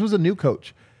 This was a new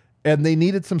coach, and they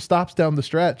needed some stops down the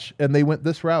stretch, and they went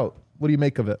this route. What do you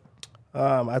make of it?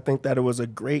 I think that it was a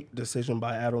great decision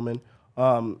by Adelman.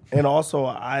 And also,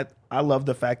 I love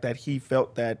the fact that he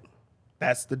felt that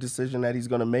that's the decision that he's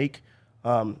going to make,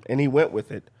 and he went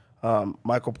with it.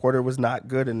 Michael Porter was not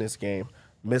good in this game,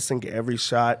 missing every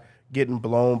shot, getting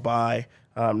blown by,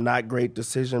 not great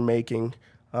decision-making,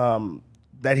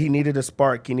 that he needed a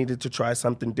spark. He needed to try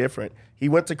something different. He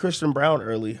went to Christian Braun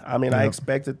early. I mean, I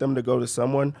expected them to go to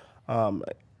someone on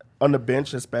the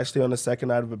bench, especially on the second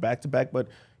night of a back-to-back, but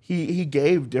he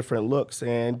gave different looks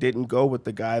and didn't go with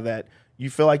the guy that you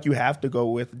feel like you have to go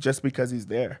with just because he's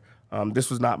there. This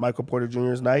was not Michael Porter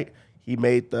Jr.'s night. He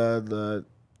made the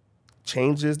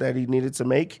changes that he needed to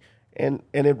make, and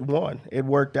it won. It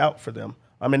worked out for them.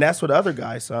 I mean, that's what other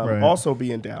guys also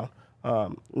being down.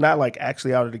 Not like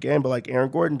actually out of the game, but like Aaron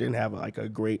Gordon didn't have like a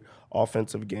great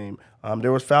offensive game.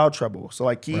 There was foul trouble. So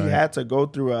like he had to go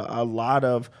through a lot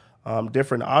of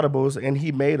different audibles, and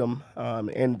he made them.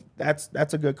 And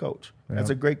that's a good coach. Yeah. That's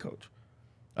a great coach.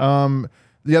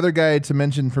 The other guy to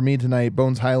mention for me tonight,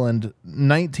 Bones Hyland,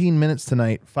 19 minutes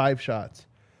tonight, 5 shots.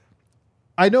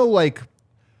 I know, like,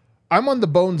 I'm on the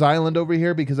Bones Island over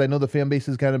here because I know the fan base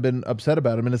has kind of been upset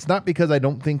about him. And it's not because I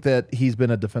don't think that he's been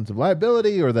a defensive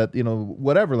liability or that,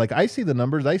 whatever. Like, I see the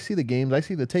numbers, I see the games, I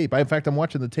see the tape. In fact, I'm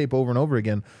watching the tape over and over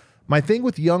again. My thing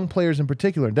with young players in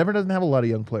particular, and Denver doesn't have a lot of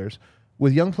young players.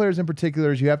 With young players in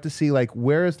particular, is you have to see like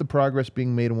where is the progress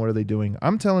being made and what are they doing.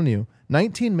 I'm telling you,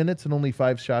 19 minutes and only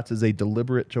 5 shots is a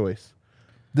deliberate choice.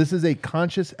 This is a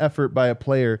conscious effort by a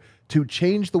player to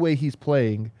change the way he's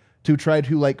playing to try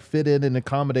to like fit in and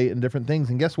accommodate in different things.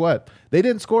 And guess what? They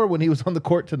didn't score when he was on the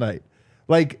court tonight.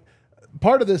 Like,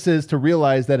 part of this is to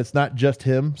realize that it's not just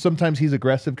him. Sometimes he's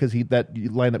aggressive because that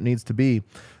lineup needs to be.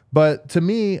 But to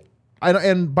me,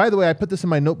 and by the way, I put this in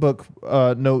my notebook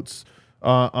notes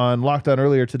on Lockdown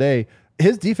earlier today.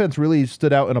 His defense really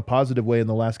stood out in a positive way in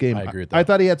the last game. I agree with that. I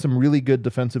thought he had some really good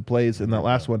defensive plays in that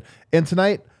last one. And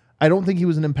tonight, I don't think he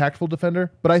was an impactful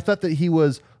defender, but I thought that he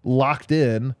was locked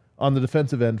in on the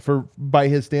defensive end by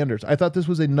his standards. I thought this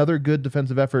was another good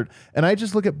defensive effort. And I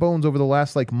just look at Bones over the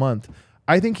last like month.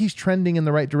 I think he's trending in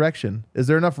the right direction. Is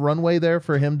there enough runway there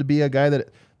for him to be a guy that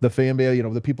the fan base,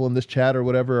 the people in this chat or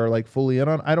whatever are like fully in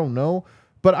on? I don't know.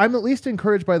 But I'm at least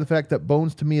encouraged by the fact that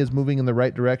Bones to me is moving in the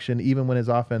right direction, even when his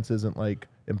offense isn't like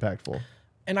impactful.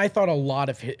 And I thought a lot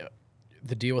of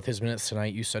the deal with his minutes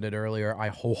tonight, you said it earlier, I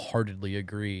wholeheartedly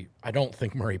agree. I don't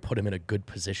think Murray put him in a good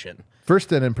position.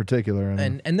 First in particular.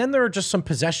 And then there are just some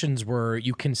possessions where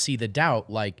you can see the doubt,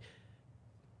 like,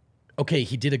 okay,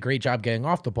 he did a great job getting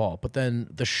off the ball, but then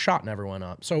the shot never went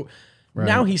up. So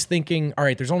now he's thinking, all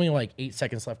right, there's only like 8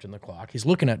 seconds left in the clock. He's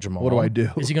looking at Jamal. What do I do?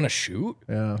 Is he going to shoot?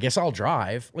 Yeah. I guess I'll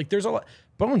drive. Like, there's a lot.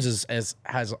 Bones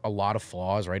has a lot of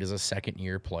flaws, right? As a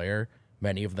second-year player,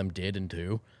 many of them did and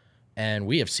do. And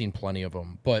we have seen plenty of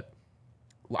them. But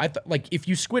like if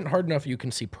you squint hard enough, you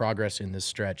can see progress in this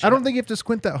stretch. I don't think you have to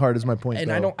squint that hard is my point. And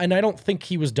though. I don't think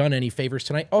he was done any favors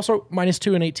tonight. Also,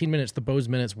 -2 in 18 minutes, the Bows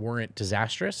minutes weren't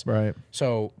disastrous. Right.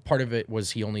 So part of it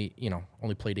was he only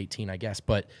played 18, I guess.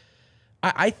 But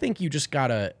I think you just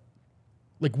gotta,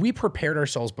 like, we prepared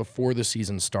ourselves before the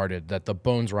season started that the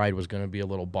Bones ride was going to be a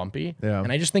little bumpy. Yeah.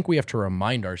 And I just think we have to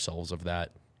remind ourselves of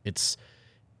that.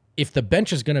 If the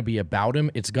bench is going to be about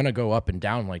him, it's going to go up and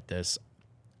down like this.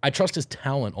 I trust his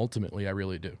talent ultimately. I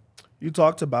really do. You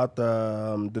talked about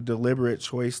the deliberate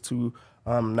choice to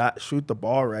not shoot the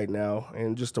ball right now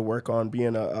and just to work on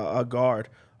being a guard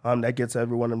that gets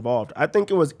everyone involved. I think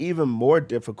it was even more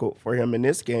difficult for him in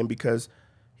this game because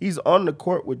he's on the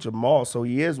court with Jamal, so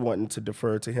he is wanting to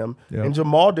defer to him. Yep. And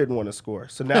Jamal didn't want to score.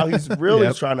 So now he's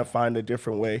really trying to find a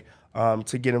different way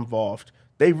to get involved.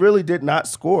 They really did not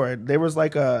score. There was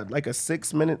like a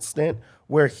 6-minute stint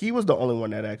where he was the only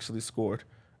one that actually scored.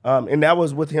 And that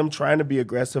was with him trying to be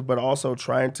aggressive, but also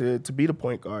trying to be the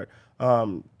point guard,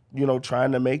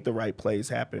 trying to make the right plays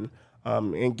happen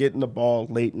and getting the ball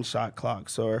late in shot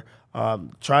clocks or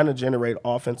trying to generate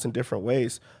offense in different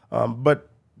ways. But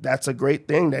that's a great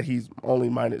thing that he's only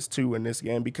 -2 in this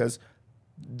game because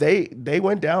they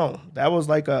went down. That was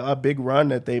like a big run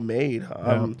that they made.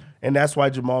 And that's why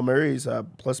Jamal Murray's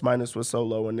plus-minus was so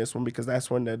low in this one because that's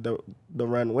when the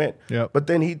run went. Yep. But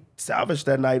then he salvaged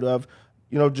that night of,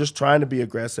 just trying to be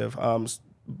aggressive,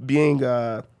 being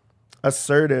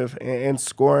assertive and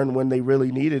scoring when they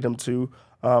really needed him to,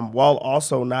 while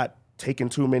also not taking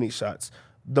too many shots.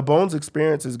 The Bones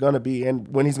experience is going to be, and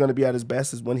when he's going to be at his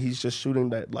best is when he's just shooting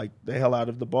the hell out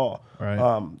of the ball. Right.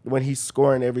 When he's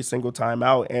scoring every single time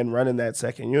out and running that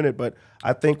second unit. But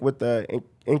I think with the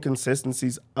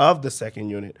inconsistencies of the second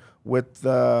unit, with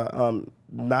the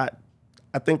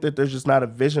I think that there's just not a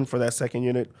vision for that second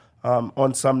unit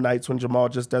on some nights when Jamal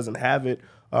just doesn't have it,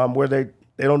 where they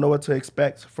don't know what to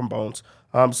expect from Bones.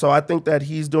 So I think that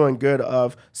he's doing good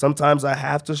of sometimes I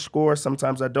have to score,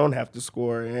 sometimes I don't have to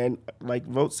score. And like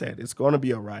Vogt said, it's going to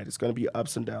be a ride. It's going to be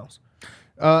ups and downs.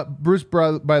 Bruce,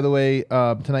 by the way,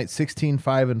 tonight 16,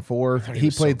 5, and 4. He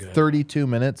played 32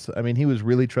 minutes. I mean, he was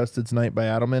really trusted tonight by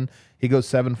Adelman. He goes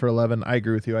 7 for 11. I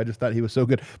agree with you. I just thought he was so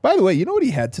good. By the way, you know what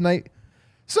he had tonight?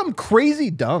 Some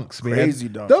crazy dunks, man. Crazy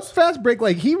dunks. Those fast break,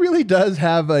 like he really does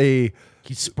have a...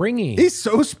 He's springy. He's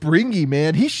so springy,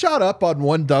 man. He shot up on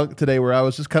one dunk today where I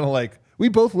was just kind of like, we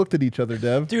both looked at each other,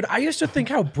 Dev. Dude, I used to think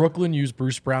how Brooklyn used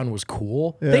Bruce Brown was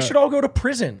cool. Yeah. They should all go to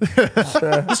prison.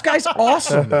 This guy's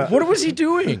awesome. What was he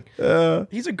doing?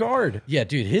 He's a guard. Yeah,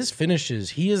 dude, his finishes,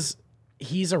 he's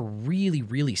a really,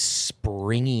 really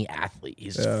springy athlete.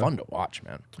 He's fun to watch,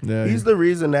 man. Yeah, he's the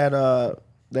reason that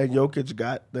Jokic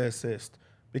got the assist.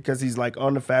 Because he's like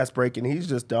on the fast break and he's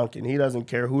just dunking. He doesn't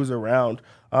care who's around.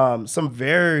 Some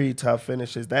very tough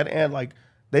finishes. That and like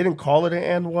they didn't call it an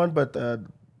and one, but the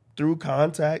through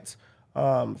contact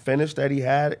finish that he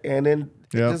had, and then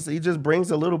he just brings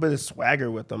a little bit of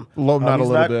swagger with him. Not a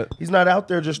little bit. He's not out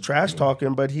there just trash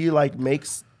talking, but he like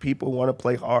makes people want to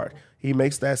play hard. He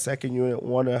makes that second unit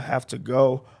want to have to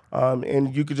go,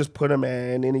 and you could just put him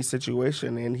in any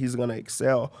situation and he's gonna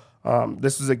excel.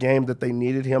 This is a game that they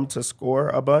needed him to score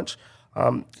a bunch.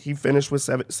 He finished with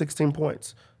 16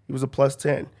 points. He was a plus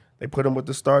 10. They put him with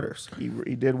the starters.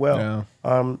 He did well.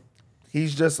 Yeah.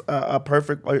 He's just a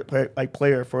perfect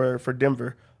player for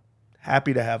Denver.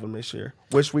 Happy to have him this year.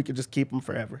 Wish we could just keep him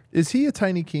forever. Is he a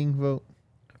Tiny King vote?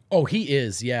 Oh, he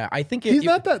is. Yeah, I think He's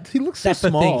not that. He looks so that's the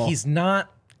small. thing. He's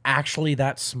not actually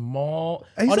that small.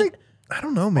 He's like, I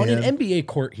don't know, man. On an NBA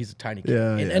court, he's a tiny king.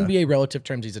 Yeah, In yeah. NBA relative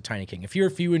terms, he's a tiny king. If you're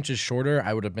a few inches shorter,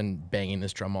 I would have been banging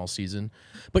this drum all season.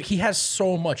 But he has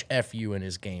so much FU in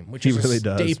his game, which He is really a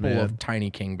does, staple man. of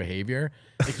tiny king behavior.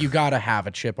 Like you got to have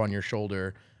a chip on your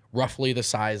shoulder, roughly the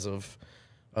size of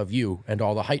you and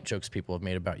all the height jokes people have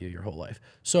made about you your whole life.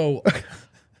 So,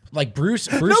 like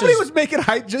Bruce Nobody is, was making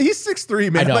height. He's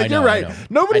 6'3", man. I know, like I know, you're right. I know.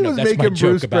 Nobody I know. was That's making my joke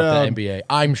Bruce about Brown. the NBA.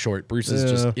 I'm short. Bruce is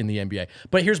just in the NBA.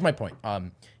 But here's my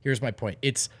point.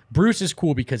 It's Bruce is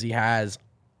cool because he has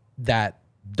that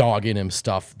dog in him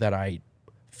stuff that I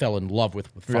fell in love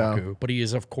with Facu. But he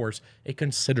is, of course, a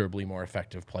considerably more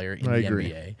effective player in the agree.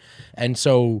 NBA. And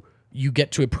so you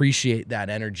get to appreciate that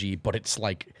energy, but it's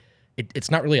like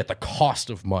it's not really at the cost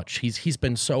of much. He's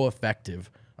been so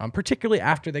effective, particularly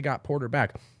after they got Porter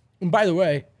back. And by the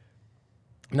way,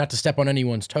 not to step on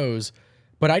anyone's toes,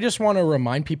 but I just want to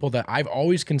remind people that I've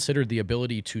always considered the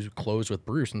ability to close with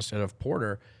Bruce instead of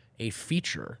Porter a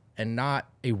feature and not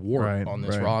a warp on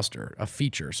this roster, a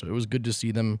feature. So it was good to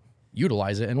see them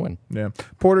utilize it and win. Yeah,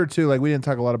 Porter too. Like we didn't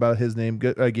talk a lot about his game,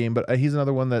 but he's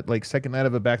another one that like second night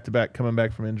of a back-to-back coming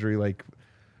back from injury. Like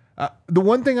the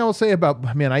one thing I will say about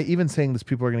I even saying this,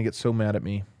 people are going to get so mad at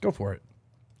me. Go for it.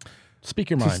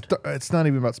 Speak your mind. It's not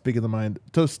even about speaking the mind.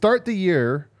 To start the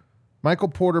year, Michael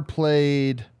Porter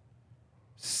played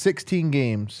 16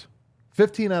 games,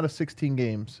 15 out of 16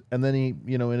 games, and then he,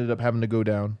 ended up having to go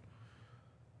down.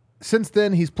 Since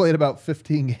then, he's played about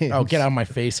 15 games. Oh, get out of my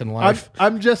face in life.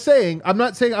 I'm just saying. I'm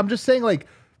just saying, like,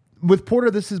 with Porter,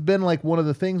 this has been, like, one of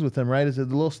the things with him, right? Is the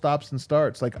little stops and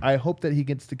starts. Like, I hope that he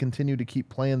gets to continue to keep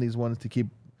playing these ones to keep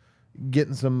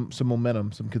getting some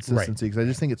momentum, some consistency, because I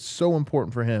just think it's so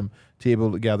important for him to be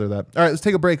able to gather that. All right, let's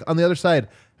take a break. On the other side,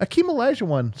 Akeem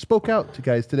Olajuwon spoke out to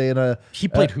guys today. He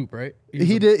played hoop, right?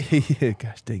 He did.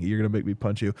 Gosh dang it, you're going to make me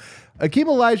punch you. Akeem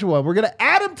Olajuwon, we're going to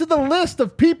add him to the list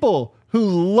of people who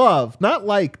love,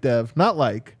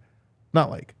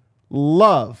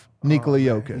 love Nikola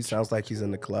Jokic. He sounds like he's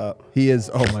in the club. He is.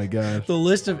 Oh my gosh. The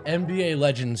list of NBA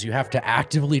legends you have to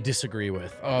actively disagree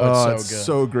with. Oh, it's so good.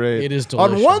 So great. It is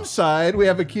delicious. On one side, we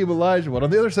have Akeem Olajuwon. On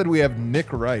the other side, we have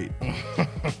Nick Wright.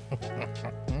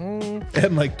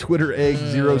 And like Twitter egg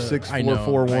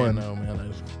 06441. I know,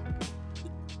 man.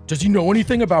 Does he know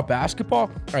anything about basketball?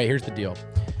 All right, here's the deal.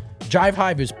 Jive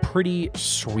Hive is pretty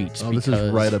sweet. Oh, this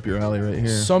is right up your alley right here.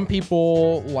 Some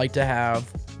people like to have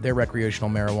their recreational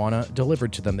marijuana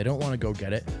delivered to them. They don't want to go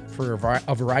get it for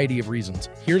a variety of reasons.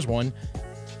 Here's one.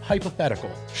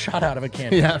 Hypothetical. Shot out of a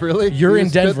cannon. Yeah, really? You're in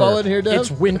Denver. Spitball in here, Dev? It's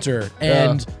winter,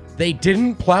 and they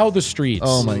didn't plow the streets.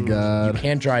 Oh my God. You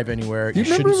can't drive anywhere. You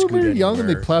remember shouldn't when scoot we were young and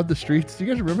they anywhere. plowed the streets? Do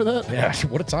you guys remember that? Yeah,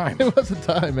 what a time. It was a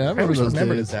time, man. I I remember always those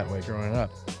remembered days. it that way growing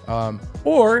up.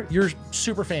 Or you're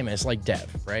super famous like Dev,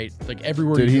 right? Like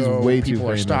everywhere Dude, you he's go, way too people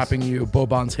are famous. stopping you.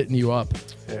 Bobon's hitting you up.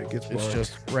 Yeah, it gets It's boring.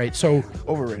 just right. So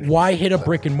Overrated. why hit a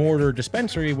brick and mortar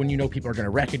dispensary when you know people are going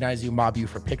to recognize you, mob you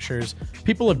for pictures?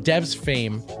 People of Dev's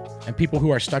fame and people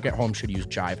who are stuck at home should use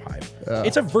Jive Hive.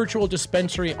 It's a virtual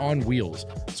dispensary on wheels.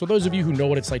 So those of you who know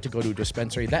what it's like to go to a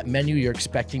dispensary, that menu you're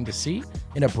expecting to see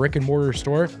in a brick and mortar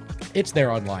store, it's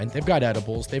there online. They've got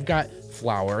edibles, they've got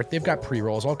flour, they've got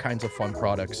pre-rolls, all kinds of fun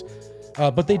products.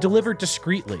 But they deliver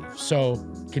discreetly. So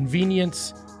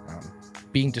convenience,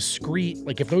 being discreet,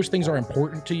 like if those things are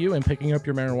important to you and picking up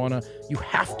your marijuana, you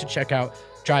have to check out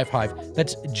Jive Hive.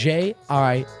 That's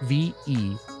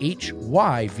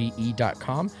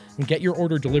JIVEHYVE.com and get your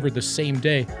order delivered the same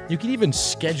day. You can even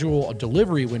schedule a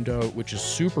delivery window, which is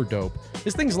super dope.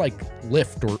 This thing's like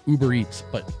Lyft or Uber Eats,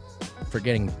 but for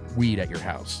getting weed at your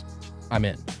house. I'm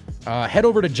in. Head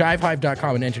over to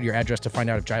jivehive.com and enter your address to find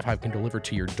out if Jive Hive can deliver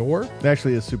to your door. It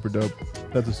actually is super dope.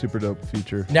 That's a super dope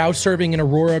feature. Now serving in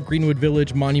Aurora, Greenwood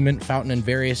Village, Monument, Fountain, and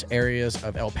various areas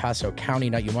of El Paso County.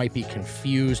 Now you might be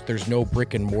confused. There's no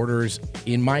brick and mortars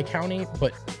in my county,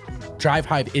 but Jive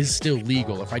Hive is still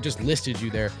legal. If I just listed you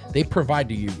there, they provide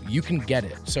to you. You can get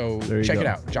it. So check it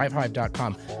out.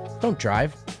 Jivehive.com. Don't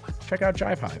drive. Check out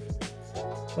Jive Hive.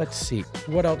 Let's see.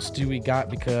 What else do we got?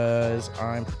 Because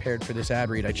I'm prepared for this ad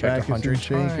read. I checked Practice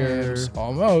 100 and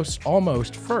times.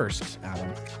 Almost. First,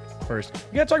 Adam. First.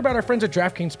 We got to talk about our friends at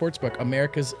DraftKings Sportsbook,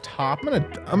 America's top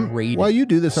rated while you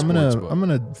do this, I'm sportsbook.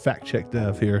 gonna fact check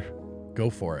Dev here. Go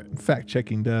for it. Fact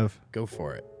checking Dev. Go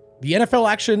for it. The NFL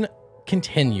action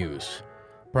continues.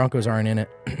 Broncos aren't in it.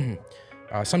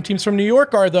 Some teams from New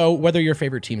York are, though. Whether your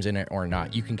favorite team's in it or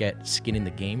not, you can get skin in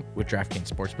the game with DraftKings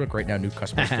Sportsbook. Right now, new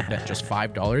customers can bet just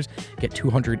 $5, get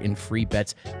 $200 in free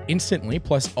bets instantly.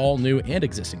 Plus, all new and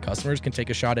existing customers can take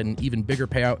a shot at an even bigger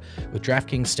payout with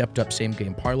DraftKings stepped-up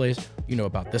same-game parlays. You know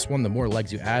about this one. The more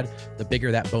legs you add, the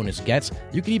bigger that bonus gets.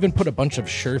 You can even put a bunch of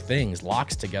sure things,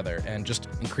 locks together, and just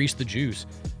increase the juice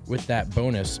with that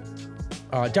bonus.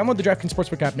 Download the DraftKings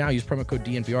Sportsbook app now. Use promo code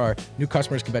DNVR. New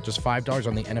customers can bet just $5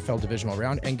 on the NFL divisional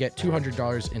round and get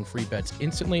 $200 in free bets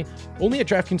instantly. Only at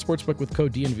DraftKings Sportsbook with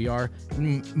code DNVR.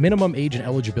 Minimum age and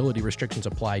eligibility restrictions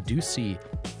apply. Do see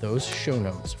those show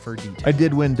notes for details. I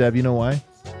did win, Dev. You know why?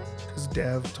 Because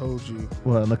Dev told you.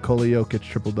 Well, Nikola Jokic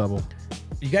triple-double.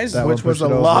 You guys, Which was a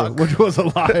lock. Which was a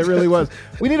lot. It really was.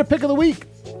 We need a pick of the week.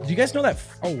 do you guys know that?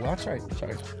 Oh, that's right.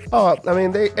 Sorry. Oh, I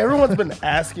mean, everyone's been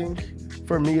asking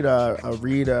for me to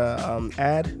read a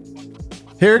ad.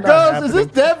 Here it Not goes. Is this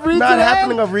happening. Dev reads Not an ad?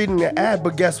 happening of reading the ad,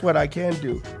 but guess what I can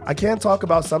do? I can talk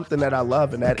about something that I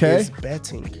love, and that is Okay.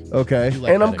 betting. Okay.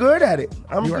 like And I'm betting. good at it.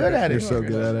 I'm You are good at You're it. so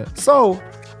good at it. So,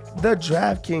 the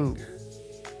DraftKings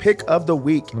pick of the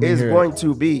week me is hear it. going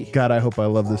to be. God, I hope I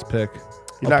love this pick.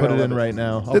 You're I'll not put it gonna in love it. right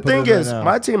now. I'll The put it thing in right is, now.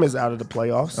 my team is out of the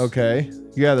playoffs. Okay.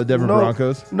 Yeah, the Denver No,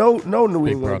 Broncos. No New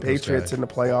England Broncos Patriots guy. in the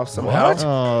playoffs somehow. What?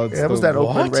 Oh, it's Yeah, it was the- that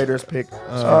Oakland what? Raiders pick.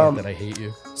 That I hate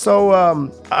you. So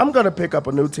I'm going to pick up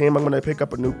a new team. I'm going to pick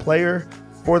up a new player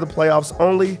for the playoffs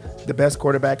only. The best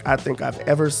quarterback I think I've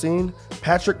ever seen,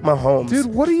 Patrick Mahomes. Dude,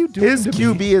 what are you doing? His to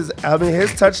QB me? is, I mean,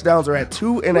 his touchdowns are at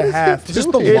 2.5. Is this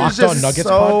the It is Locked On just Nuggets so,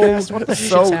 podcast? What the shit's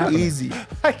so happening? easy.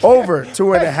 Over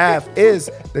 2.5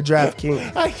 is the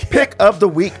DraftKings pick of the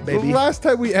week, The baby. last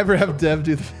time we ever have Dev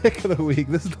do the pick of the week.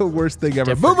 This is the worst thing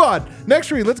ever. Move on.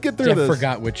 Next read. Let's get through Jeff this.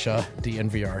 forgot which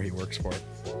DNVR he works for.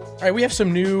 All right, we have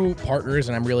some new partners,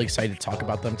 and I'm really excited to talk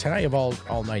about them tonight of all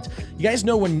nights. You guys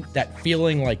know when that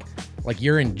feeling like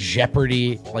you're in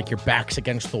jeopardy, like your back's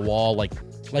against the wall, like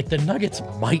the Nuggets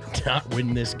might not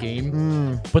win this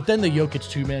game, but then the Jokic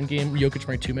two-man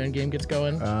game gets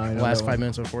going. I know last that 5 one.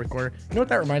 minutes of the fourth quarter. You know what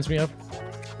that reminds me of?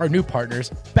 Our new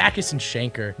partners, Backus and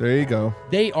Schenker. There you go.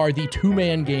 They are the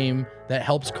two-man game that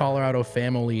helps Colorado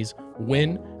families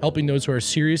win, helping those who are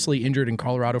seriously injured in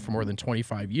Colorado for more than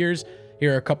 25 years.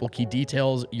 Here are a couple key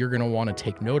details you're going to want to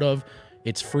take note of.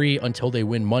 It's free until they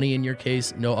win money in your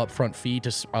case. No upfront fee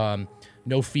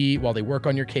no fee while they work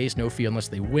on your case. No fee unless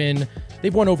they win.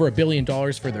 They've won over $1 billion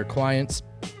for their clients.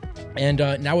 And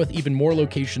now with even more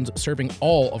locations serving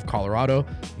all of Colorado,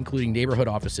 including neighborhood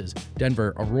offices,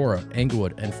 Denver, Aurora,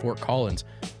 Englewood, and Fort Collins.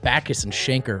 Backus and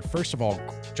Schenker, first of all,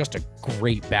 just a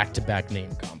great back-to-back name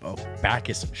combo.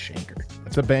 Backus and Schenker.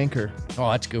 It's a banker.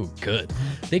 Oh, that's good.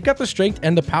 They've got the strength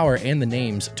and the power and the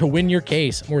names to win your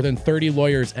case. More than 30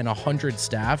 lawyers and 100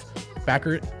 staff.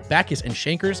 Backus and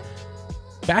Schenker,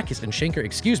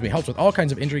 helps with all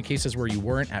kinds of injury cases where you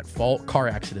weren't at fault, car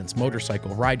accidents,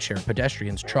 motorcycle, rideshare,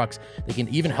 pedestrians, trucks. They can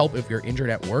even help if you're injured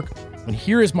at work. And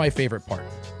here is my favorite part.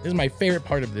 This is my favorite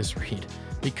part of this read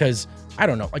because I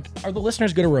don't know, are the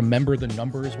listeners going to remember the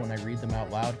numbers when I read them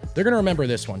out loud? They're going to remember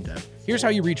this one, Dev. Here's how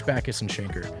you reach Backus and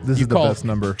Schenker. This you is the call best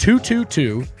number.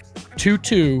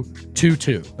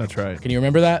 222-2222. That's right. Can you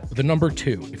remember that? The number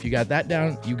 2. If you got that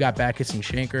down, you got Backus and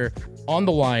Schenker on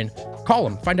the line. Call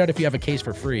them. Find out if you have a case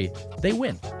for free. They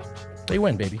win. They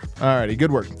win, baby. All righty,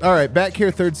 good work. All right, back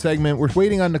here, third segment. We're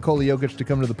waiting on Nikola Jokic to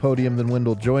come to the podium, then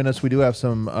Wendell join us. We do have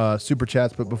some super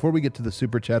chats, but before we get to the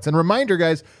super chats, and reminder,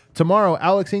 guys, tomorrow,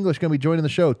 Alex English going to be joining the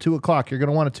show, 2 o'clock. You're going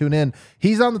to want to tune in.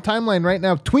 He's on the timeline right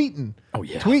now tweeting. Oh,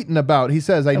 yeah. Tweeting about, he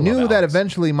says, I knew love that Alex.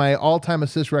 eventually my all-time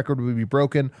assist record would be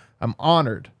broken. I'm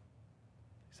honored.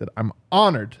 He said, I'm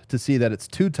honored to see that it's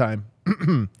 2-time.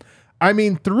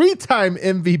 3-time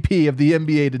MVP of the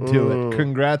NBA to do it.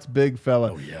 Congrats, big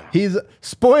fella. Oh, yeah. He's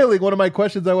spoiling one of my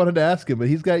questions I wanted to ask him, but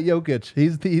he's got Jokic.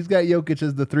 He's got Jokic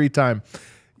as the 3-time.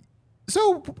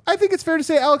 So I think it's fair to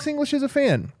say Alex English is a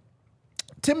fan.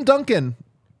 Tim Duncan,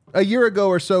 a year ago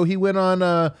or so, he went on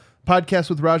a podcast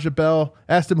with Raja Bell,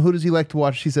 asked him who does he like to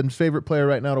watch. He said his favorite player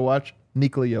right now to watch,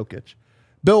 Nikola Jokic.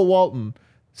 Bill Walton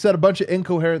said a bunch of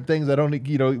incoherent things. I don't,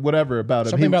 whatever about him.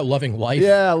 Something about loving life.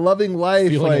 Yeah, loving life.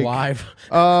 Feeling like, alive.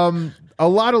 a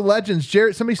lot of legends.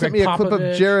 Somebody sent me Greg a clip of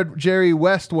Popovich. Jerry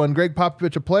West one. Greg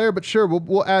Popovich, a player, but sure,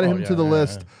 we'll add him to the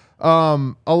list.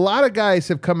 A lot of guys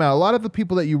have come out. A lot of the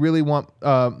people that you really want,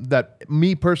 that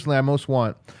me personally I most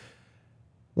want.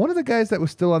 One of the guys that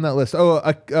was still on that list.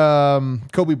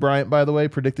 Kobe Bryant, by the way,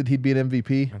 predicted he'd be an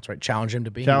MVP. That's right. Challenge him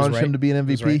to be. Challenged him to be an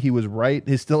He was MVP. right. He was right.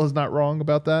 He still is not wrong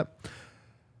about that.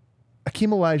 Akeem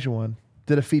Olajuwon.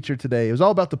 did a feature today. It was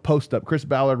all about the post up. Chris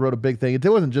Ballard wrote a big thing. It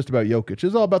wasn't just about Jokic. It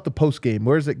was all about the post game.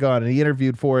 Where's it gone? And he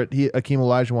interviewed for it Akeem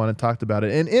Olajuwon and talked about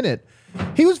it. And in it,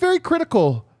 he was very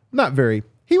critical.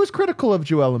 He was critical of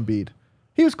Joel Embiid.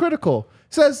 He was critical.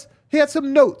 Says he had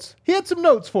some notes. He had some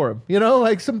notes for him.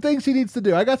 Like some things he needs to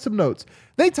do. I got some notes.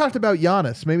 They talked about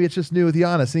Giannis. Maybe it's just new with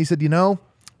Giannis. And he said,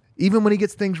 even when he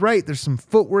gets things right, there's some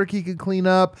footwork he can clean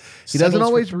up. He doesn't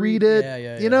always read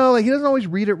it. He doesn't always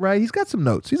read it right. He's got some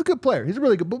notes. He's a good player. He's a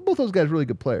really good. Both those guys are really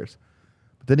good players.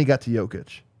 But then he got to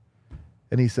Jokic,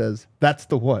 and he says, "That's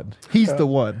the one. He's the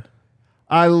one.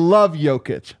 I love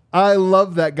Jokic. I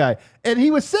love that guy." And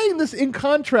he was saying this in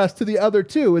contrast to the other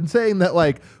two, and saying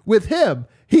that with him,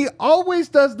 he always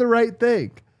does the right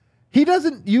thing. He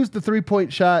doesn't use the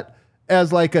 3-point shot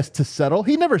as to settle.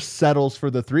 He never settles for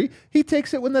the 3. He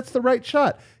takes it when that's the right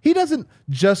shot. He doesn't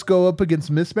just go up against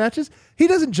mismatches. He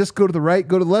doesn't just go to the right,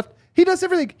 go to the left. He does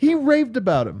everything. He raved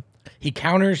about him. He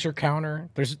counters your counter.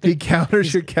 He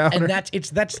counters your counter. And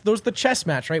those the chess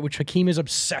match, right? Which Hakeem is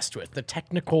obsessed with. The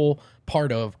technical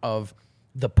part of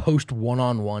the post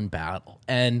one-on-one battle.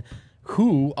 And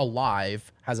who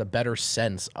alive has a better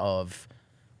sense of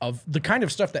the kind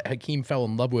of stuff that Hakeem fell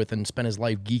in love with and spent his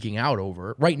life geeking out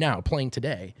over right now, playing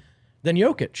today, than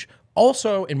Jokic.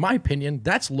 Also, in my opinion,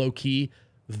 that's low-key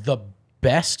the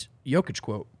best Jokic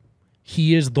quote.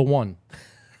 He is the one.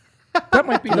 That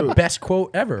might be the best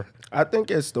quote ever. I think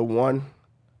it's the one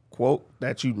quote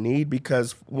that you need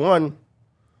because, one,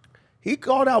 he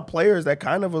called out players that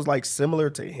kind of was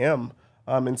similar to him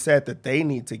and said that they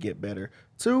need to get better.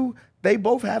 2, they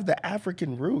both have the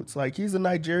African roots. He's a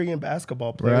Nigerian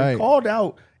basketball player. Right. He called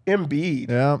out Embiid,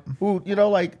 who,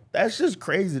 that's just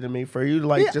crazy to me for you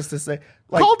to just to say.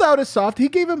 Called out is soft. He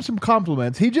gave him some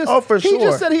compliments. He just he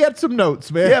just said he had some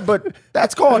notes, man. Yeah, but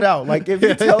that's called out.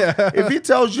 If he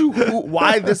tells you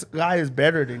why this guy is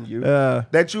better than you,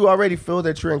 that you already feel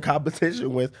that you're in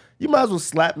competition with, you might as well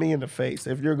slap me in the face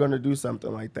if you're going to do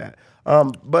something like that.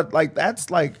 But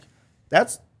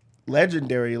that's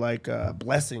legendary,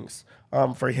 blessings.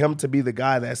 For him to be the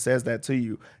guy that says that to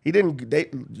you.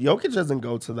 Jokic doesn't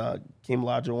go to the Hakeem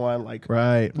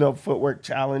Olajuwon footwork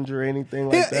challenge or anything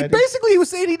like that. Basically, he was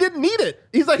saying he didn't need it.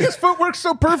 He's his footwork's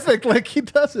so perfect, he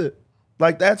does it.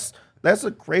 That's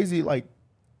a crazy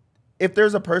if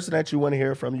there's a person that you want to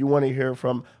hear from, you want to hear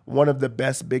from one of the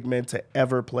best big men to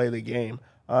ever play the game,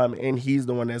 and he's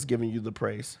the one that's giving you the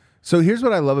praise. So here's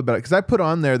what I love about it, because I put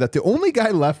on there that the only guy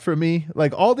left for me,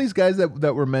 all these guys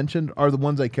that were mentioned are the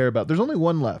ones I care about. There's only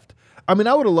one left. I mean,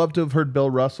 I would have loved to have heard Bill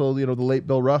Russell, the late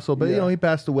Bill Russell, but he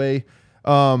passed away.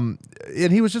 And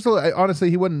he was just,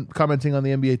 honestly, he wasn't commenting on the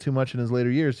NBA too much in his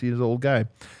later years. He's an old guy.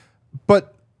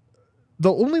 But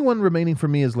the only one remaining for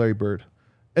me is Larry Bird.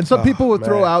 And some people would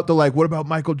throw out the what about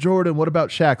Michael Jordan? What about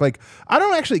Shaq? I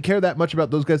don't actually care that much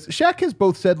about those guys. Shaq has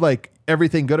both said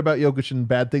everything good about Jokic and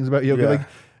bad things about Jokic. Yeah.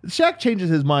 Shaq changes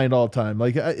his mind all the time.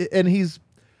 And he's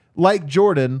like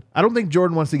Jordan. I don't think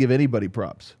Jordan wants to give anybody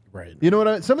props. Right. You know what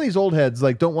I mean? Some of these old heads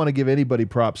don't want to give anybody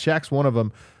props. Shaq's one of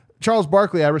them. Charles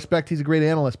Barkley, I respect. He's a great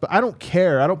analyst, but I don't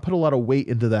care. I don't put a lot of weight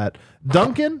into that.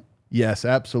 Duncan, yes,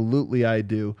 absolutely I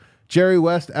do. Jerry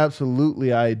West,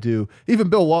 absolutely I do. Even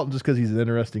Bill Walton, just because he's an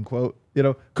interesting quote.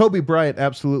 Kobe Bryant,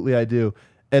 absolutely I do.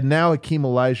 And now Hakeem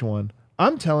Olajuwon.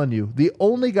 I'm telling you, the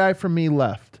only guy for me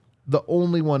left, the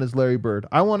only one is Larry Bird.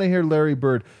 I want to hear Larry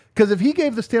Bird. Because if he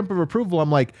gave the stamp of approval,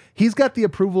 I'm he's got the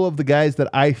approval of the guys that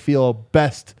I feel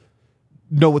best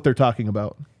know what they're talking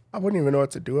about. I wouldn't even know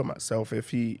what to do with myself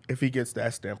if he gets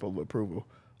that stamp of approval.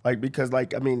 Because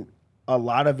a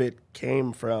lot of it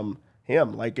came from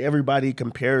him. Everybody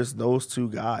compares those two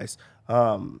guys.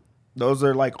 Those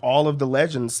are all of the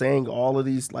legends saying all of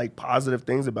these positive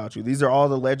things about you. These are all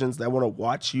the legends that want to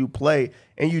watch you play,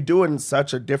 and you do it in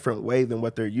such a different way than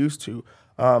what they're used to.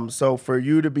 So for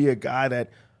you to be a guy that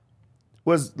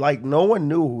was no one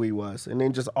knew who he was, and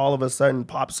then just all of a sudden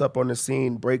pops up on the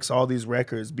scene, breaks all these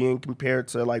records, being compared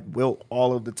to Wilt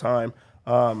all of the time,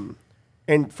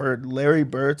 and for Larry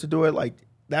Bird to do it,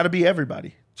 that'll be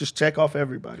everybody. Just check off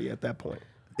everybody at that point.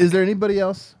 Is there anybody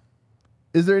else?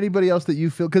 Is there anybody else that you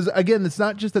feel? Because again, it's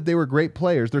not just that they were great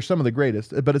players. They're some of the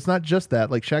greatest, but it's not just that.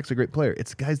 Shaq's a great player.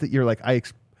 It's guys that you're I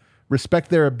respect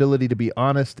their ability to be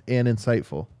honest and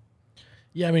insightful.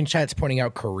 Yeah, I mean, chat's pointing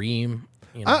out Kareem.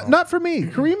 Not for me.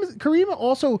 Kareem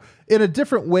also in a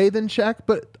different way than Shaq,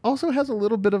 but also has a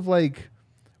little bit of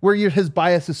where his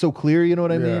bias is so clear. You know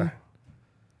what I mean?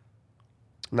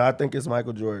 No, I think it's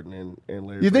Michael Jordan and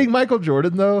Larry. You Bird. think Michael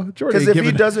Jordan though? Because if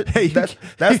he does it,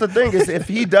 that's the thing is if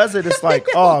he does it, it's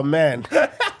oh man,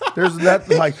 There's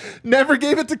nothing like Never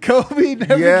gave it to Kobe,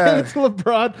 never Yeah. gave it to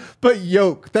LeBron, but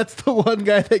Yoke. That's the one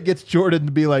guy that gets Jordan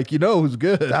to be like, you know who's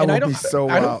good. that And I would don't, be so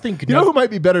I don't wild. think You know who might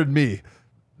be better than me?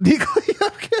 Nikola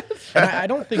Jokic. And I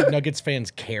don't think Nuggets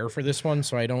fans care for this one,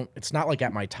 so it's not like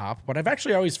at my top, but I've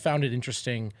actually always found it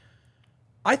interesting.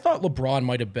 I thought LeBron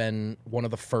might have been one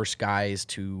of the first guys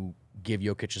to give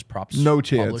Jokic his props No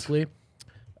chance. publicly.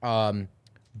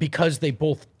 Because they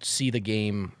both see the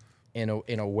game in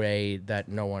a way that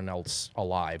no one else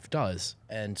alive does.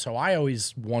 And so I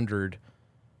always wondered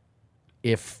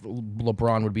if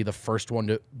LeBron would be the first one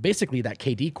to basically that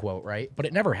KD quote, right? But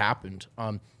it never happened.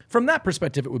 From that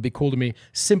perspective, it would be cool to me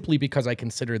simply because I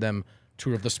consider them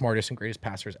two of the smartest and greatest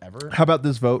passers ever. How about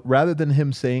this vote? Rather than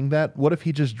him saying that, what if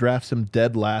he just drafts him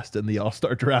dead last in the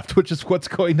All-Star draft, which is what's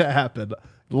going to happen?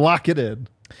 Lock it in.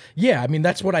 Yeah, I mean,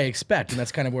 that's what I expect, and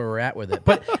that's kind of where we're at with it.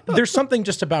 But there's something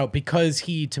just about, because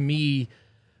he, to me,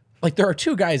 like, there are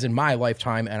two guys in my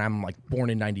lifetime, and I'm, like, born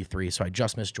in 93, so I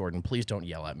just missed Jordan. Please don't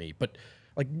yell at me. But,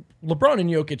 like, LeBron and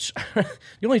Jokic,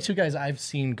 the only two guys I've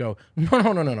seen go,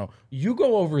 no. You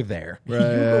go over there. You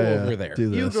go over there.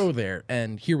 Do You this. go there,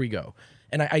 and here we go.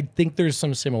 And I think there's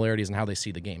some similarities in how they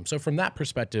see the game. So from that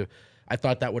perspective, I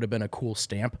thought that would have been a cool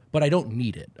stamp, but I don't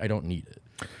need it.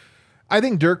 I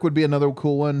think Dirk would be another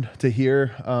cool one to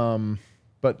hear.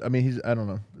 But I mean, I don't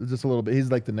know, just a little bit. He's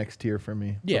like the next tier for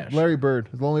me. Yeah, But Larry Bird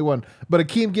is the only one. But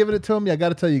Akeem giving it to him, yeah, I got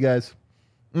to tell you guys,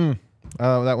 that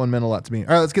one meant a lot to me.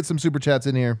 All right, let's get some super chats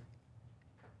in here.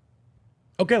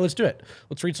 Okay, let's do it.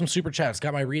 Let's read some super chats.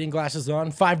 Got my reading glasses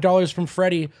on. $5 from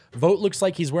Freddie. Vote looks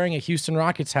like he's wearing a Houston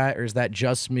Rockets hat, or is that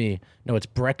just me? No, it's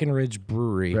Breckenridge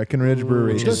Brewery, Breckenridge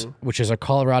Brewery. which is a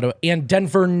Colorado and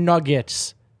Denver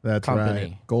Nuggets That's company.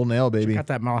 right. Golden Ale, baby. Got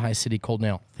that Mile High City Cold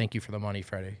Nail. Thank you for the money,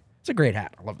 Freddie. It's a great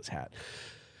hat. I love this hat.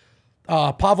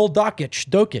 Pavel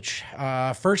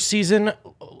Dokic. First season,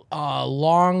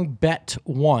 long bet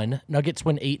won. Nuggets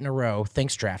win 8 in a row.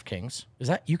 Thanks, DraftKings. Is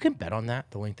that, you can bet on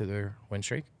that, the length of their win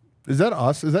streak? Is that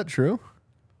us? Is that true?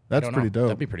 That's Don't pretty know. dope.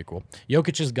 That'd be pretty cool.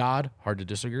 Jokic is God. Hard to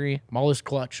disagree. Maul is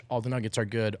clutch. All the Nuggets are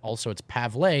good. Also, it's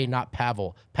Pavle, not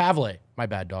Pavel. Pavle. My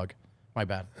bad, dog. My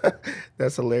bad.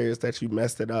 That's hilarious that you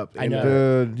messed it up. I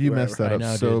know. Dude, you messed that I up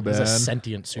know, so dude. It's bad. a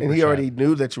sentient super And he chat. already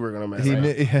knew that you were gonna mess He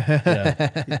it up.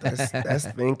 kn- That's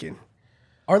thinking.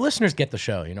 Our listeners get the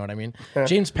show. You know what I mean?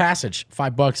 James Passage,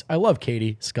 $5. I love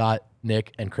Katie, Scott,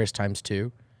 Nick, and Chris times 2.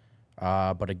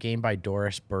 But a game by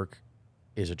Doris Burke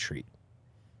is a treat.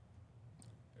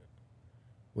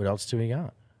 What else do we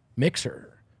got?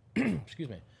 Mixer. Excuse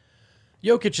me.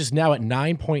 Jokic is now at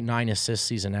 9.9 assists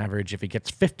season average. If he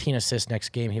gets 15 assists next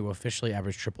game, he will officially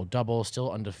average triple-double.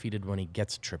 Still undefeated when he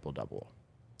gets a triple-double.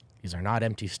 These are not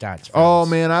empty stats, friends. Oh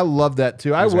man, I love that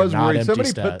too. I These are was not worried. empty Somebody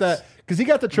stats. put that because he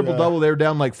got the triple double. They were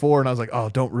down like 4, and I was like, "Oh,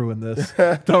 don't ruin this.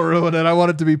 Don't ruin it. I want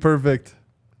it to be perfect."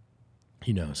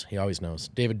 He knows. He always knows.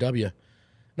 David W.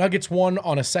 Nuggets won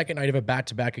on a second night of a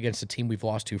back-to-back against a team we've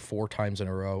lost to 4 times in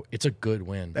a row. It's a good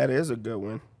win. That is a good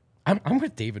one. I'm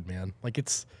with David, man. Like, I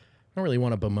don't really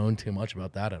want to bemoan too much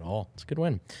about that at all. It's a good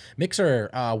win. Mixer,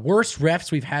 worst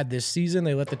refs we've had this season.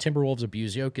 They let the Timberwolves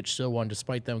abuse Jokic. Still won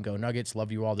despite them. Go Nuggets.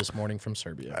 Love you all this morning from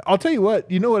Serbia. I'll tell you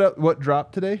what. You know what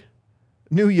dropped today?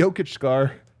 New Jokic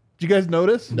scar. Did you guys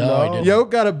notice? No, I didn't.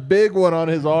 Jokic got a big one on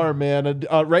his arm, man.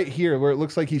 Right here, where it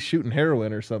looks like he's shooting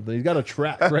heroin or something. He's got a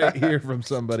track right here from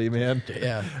somebody, man.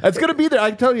 Yeah. It's gonna be there. I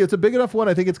can tell you, it's a big enough one.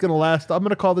 I think it's gonna last. I'm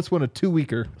gonna call this one a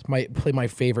 2-weeker. My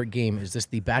favorite game. Is this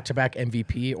the back-to-back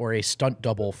MVP or a stunt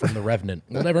double from the Revenant?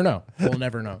 We'll never know. We'll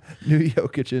never know. New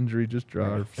Jokic injury just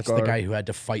dropped. That's the guy who had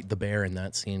to fight the bear in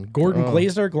that scene. Gordon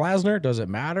Glasner, does it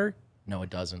matter? No,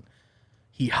 it doesn't.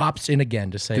 He hops in again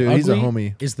to say, Dude, he's a "Ugly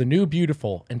homie. is the new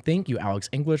beautiful." And thank you, Alex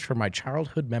English, for my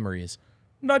childhood memories.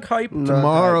 Nug hype.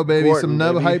 Tomorrow, baby. Gordon, Some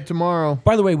nub baby. hype tomorrow.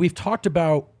 By the way, we've talked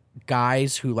about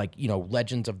guys who, like, you know,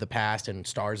 legends of the past and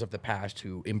stars of the past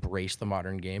who embrace the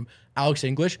modern game. Alex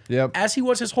English, Yep. as he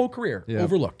was his whole career, Yep.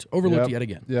 overlooked Yep. yet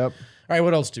again. Yep. All right,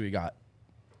 what else do we got?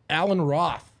 Alan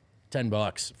Roth,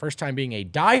 $10. First time being a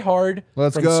diehard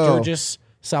Let's from go. Sturgis,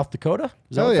 South Dakota.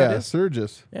 Is that Oh what yeah, that is?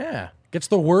 Surges. Yeah. Gets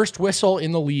the worst whistle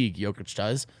in the league, Jokic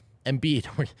does. Embiid,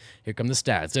 here come the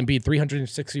stats. Embiid,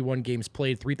 361 games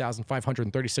played,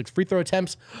 3,536 free throw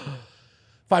attempts,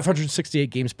 568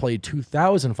 games played,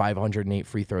 2,508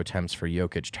 free throw attempts for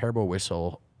Jokic. Terrible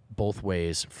whistle both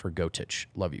ways for Gotic.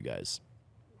 Love you guys.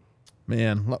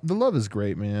 Man, the love is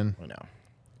great, man. I know.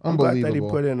 I'm glad that he Unbelievable.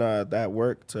 put in that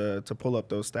work to pull up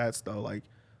those stats though. Like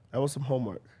that was some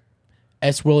homework.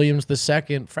 S. Williams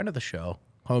II, friend of the show,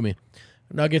 homie.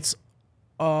 Nuggets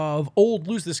of old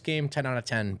lose this game 10 out of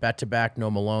 10. Back to back,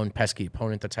 no Malone, pesky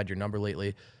opponent that's had your number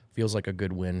lately. Feels like a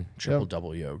good win. Triple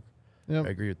double yoke. Yep. I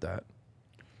agree with that.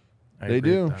 They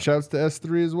do. Shouts to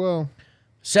S3 as well.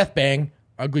 Seth Bang,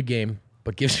 ugly game,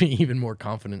 but gives me even more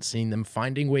confidence seeing them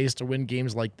finding ways to win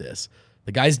games like this.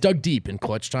 The guys dug deep in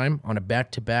clutch time on a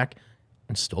back-to-back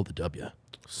and stole the W.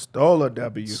 Stole a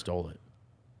W. Stole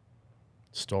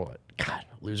it. God,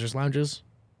 losers lounges,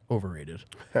 overrated.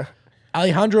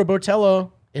 Alejandro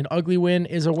Botello, an ugly win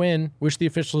is a win. Wish the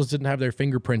officials didn't have their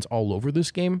fingerprints all over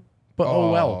this game, but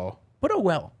oh well. But oh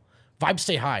well. Vibes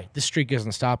stay high. This streak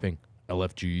isn't stopping.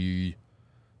 LFG.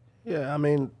 Yeah, I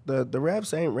mean, the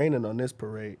refs ain't raining on this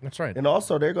parade. That's right. And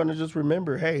also, they're going to just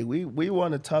remember, hey, we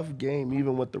won a tough game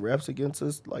even with the refs against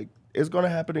us. Like, it's going to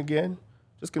happen again.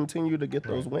 Just continue to get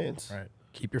those wins. Right.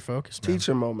 Keep your focus, man.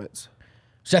 Teacher moments.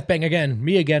 Seth Bang again.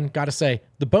 Me again. Gotta say,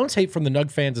 the Bones hate from the Nug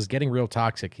fans is getting real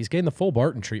toxic. He's getting the full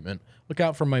Barton treatment. Look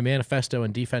out for my manifesto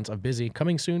in defense of Busy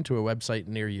coming soon to a website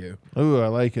near you. Ooh, I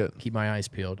like it. Keep my eyes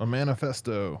peeled. A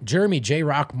manifesto. Jeremy J.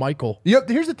 Rock Michael. Yep.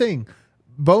 Here's the thing.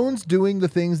 Bones doing the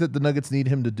things that the Nuggets need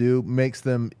him to do makes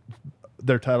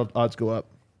their title odds go up.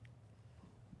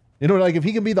 You know, like if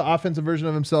he can be the offensive version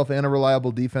of himself and a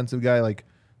reliable defensive guy, like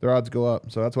their odds go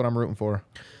up. So that's what I'm rooting for.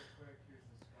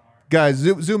 Guys,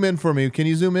 zoom in for me. Can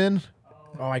you zoom in?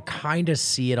 Oh, I kind of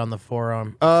see it on the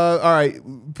forum. All right,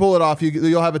 pull it off.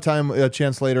 You'll have a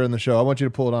chance later in the show. I want you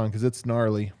to pull it on because it's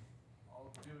gnarly.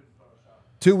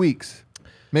 2 weeks,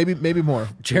 maybe more.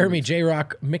 Jeremy J.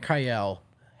 Rock Mikhail.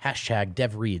 Hashtag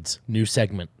Dev Reads. New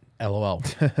segment. LOL.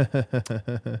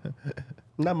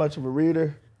 Not much of a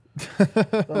reader.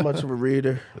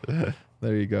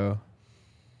 There you go.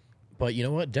 But you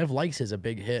know what? Dev likes is a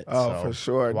big hit. Oh, so for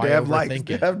sure. why Dev likes. overthink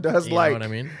it? Dev does You like. know what I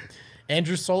mean?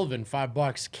 Andrew Sullivan,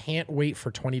 $5. Can't wait for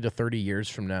 20 to 30 years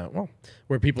from now. Well,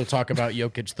 where people talk about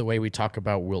Jokic the way we talk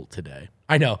about Wilt today.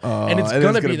 I know. And it's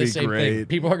going to be the same thing.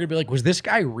 People are going to be like, was this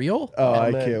guy real? Oh,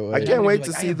 I Man, can't wait. I can't wait Like,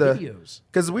 to I see have the videos.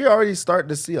 because we already starting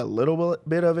to see a little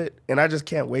bit of it, and I just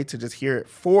can't wait to just hear it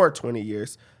for 20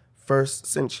 years. First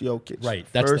since Jokic, Right,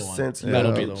 that's First the one. since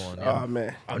That'll be Jokic. the one, yeah. Oh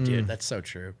man, Oh, dude, that's so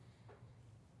true.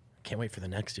 Can't wait for the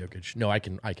next Jokic. No, I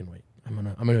can wait. I'm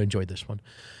gonna enjoy this one.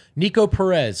 Nico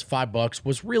Perez, $5,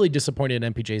 was really disappointed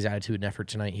in MPJ's attitude and effort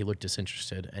tonight. He looked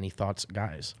disinterested. Any thoughts,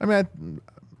 guys? I mean,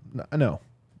 I know.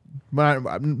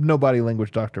 But no body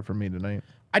language doctor for me tonight.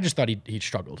 I just thought he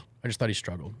struggled.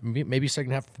 Maybe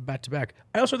second half back to back.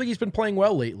 I also think he's been playing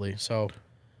well lately. So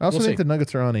I also we'll think see. the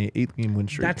Nuggets are on a 8-game win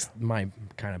streak. That's my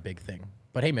kind of big thing.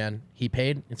 But hey, man, he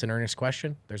paid. It's an earnest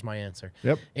question. There's my answer.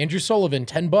 Yep. Andrew Sullivan,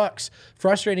 $10.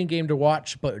 Frustrating game to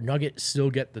watch, but Nuggets still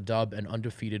get the dub and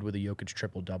undefeated with a Jokic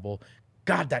triple-double.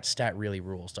 God, that stat really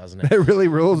rules, doesn't it? It really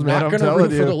rules, man. Not I'm going to telling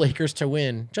root for the you. Lakers to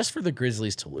win, just for the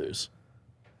Grizzlies to lose.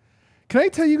 Can I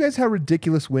tell you guys how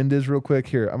ridiculous wind is real quick?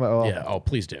 Here, Yeah, oh,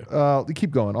 please do.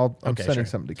 keep going. I'm Okay, sending sure.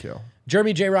 something to kill.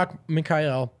 Jeremy J. Rock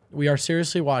Mikhail, we are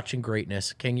seriously watching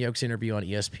greatness. King Yoke's interview on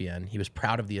ESPN. He was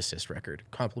proud of the assist record,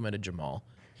 complimented Jamal.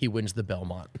 He wins the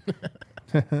Belmont.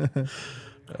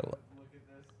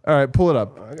 All right, pull it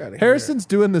up. I gotta hear Harrison's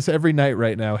doing this every night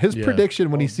right now. His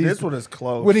prediction when he sees this one is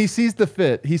close. When he sees the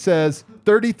fit, he says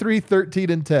 33, 13,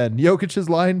 and 10. Jokic's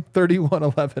line 31,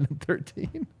 11, and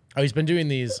 13. Oh, he's been doing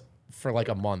these for like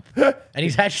a month, and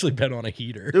he's actually been on a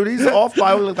heater. Dude, he's off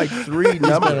by only like 3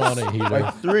 numbers. on a heater.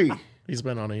 Like 3. He's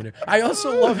been on a heater. I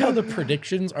also love how the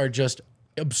predictions are just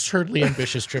absurdly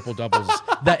ambitious triple doubles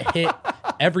that hit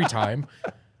every time.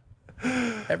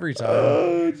 Every time.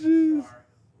 Oh, jeez.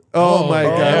 Oh, my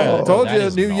God. yeah. Told That you,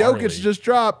 is new gnarly. Jokic just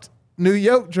dropped. New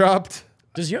Yoke dropped.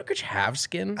 Does Jokic have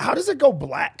skin? How does it go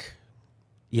black?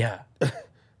 Yeah.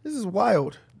 This is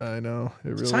wild. I know. It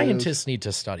really Scientists need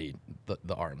to study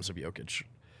the arms of Jokic.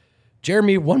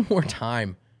 Jeremy, one more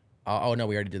time. Oh, no,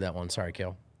 we already did that one. Sorry,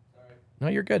 Kale. No,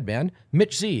 you're good, man.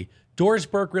 Mitch Z. Doris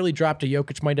Burke really dropped a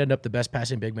Jokic might end up the best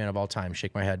passing big man of all time.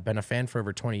 Shake my head. Been a fan for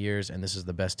over 20 years, and this is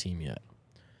the best team yet.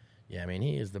 Yeah, I mean,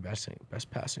 he is the best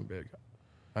passing big.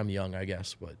 I'm young, I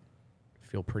guess, but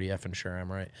feel pretty effing sure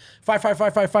I'm right.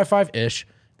 5-5-5-5-5-5-ish.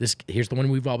 Here's the one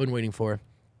we've all been waiting for.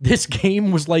 This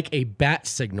game was like a bat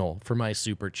signal for my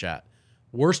super chat.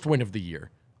 Worst win of the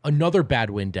year. Another bad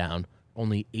win down.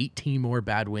 Only 18 more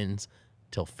bad wins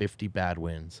till 50 bad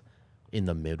wins in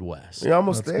the Midwest. We're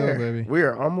almost Let's go, there. baby. We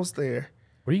are almost there.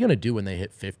 What are you going to do when they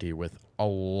hit 50 with a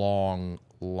long,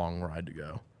 long ride to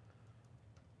go?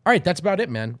 All right, that's about it,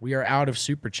 man. We are out of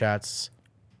super chats.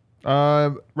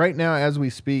 Right now, as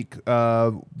we speak,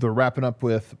 they're wrapping up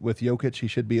with Jokic. He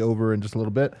should be over in just a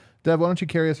little bit. Dev, why don't you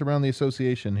carry us around the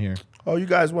association here? Oh, you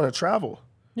guys want to travel?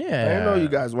 Yeah. I didn't know you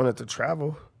guys wanted to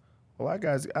travel. Well,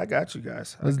 I got you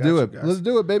guys. Let's do it. Let's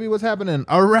do it, baby. What's happening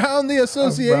around the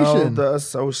association? Around the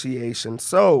association.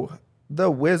 So the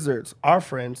Wizards, our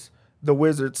friends, the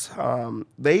Wizards,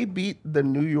 they beat the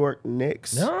New York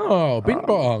Knicks. No, bing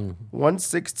bong.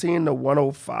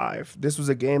 116-105. This was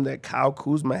a game that Kyle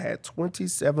Kuzma had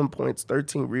 27 points,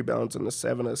 13 rebounds, and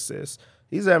 7 assists.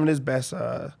 He's having his best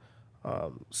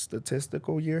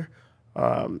statistical year.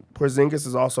 Porzingis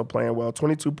is also playing well.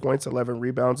 22 points, 11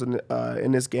 rebounds in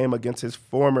this game against his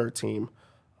former team.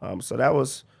 So that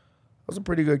was a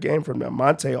pretty good game from them.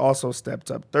 Monte also stepped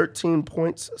up. 13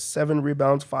 points, 7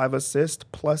 rebounds, 5 assists,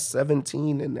 plus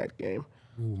 17 in that game.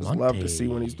 Just love to see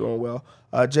when he's doing well.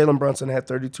 Jalen Brunson had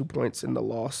 32 points in the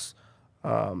loss.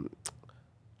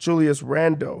 Julius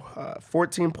Randle,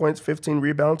 14 points, 15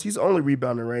 rebounds. He's only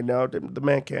rebounding right now. The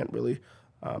man can't really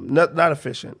not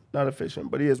efficient,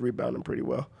 but he is rebounding pretty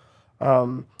well.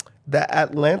 The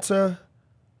Atlanta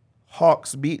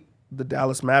Hawks beat the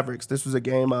Dallas Mavericks. This was a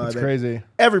game that crazy.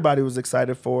 Everybody was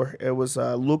excited for. It was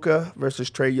Luka versus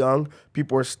Trae Young.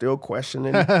 People are still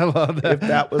questioning I love that. if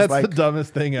that was That's like the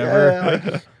dumbest thing ever.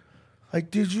 yeah, like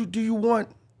do you want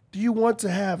to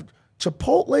have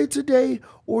Chipotle today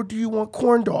or do you want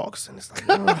corn dogs? And it's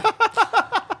like,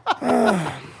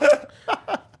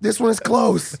 this one is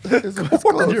close. This one is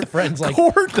close. Your friends like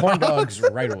corn dogs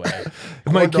right away.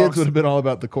 My dogs. kids would have been all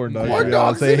about the corn dogs. Corn to be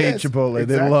honest. dogs, They hate yes. Chipotle. They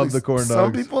Exactly. love the corn dogs.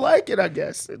 Some people like it, I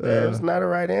guess. It's not a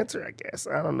right answer, I guess.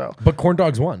 I don't know. But corn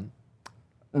dogs won.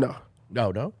 No.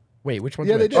 No. Wait, which one's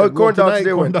Yeah, they which? did. Oh, corn dogs tonight,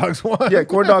 did corn win. dogs won. Yeah,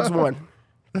 corn dogs won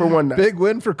for one night. Big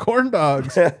win for corn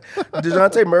dogs.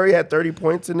 DeJounte Murray had 30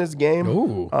 points in this game.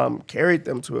 Ooh. Carried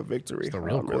them to a victory. the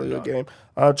real really corn good game.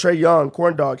 Trae Young,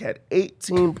 corn dog, had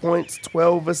 18 points,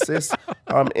 12 assists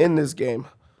in this game.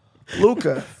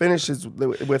 Luka finishes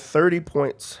with 30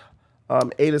 points,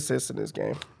 8 assists in this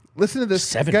game. Listen to this,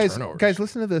 7 guys. turnovers. Guys,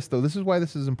 listen to this though. This is why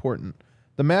this is important.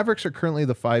 The Mavericks are currently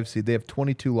the 5 seed. They have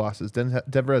 22 losses.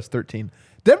 Denver has 13.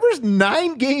 Denver's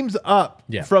 9 games up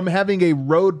from having a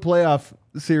road playoff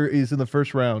series in the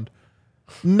first round.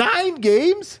 9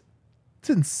 games?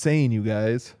 It's insane, you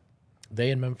guys. They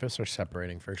and Memphis are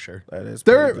separating for sure. That is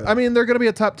pretty good. I mean, they're going to be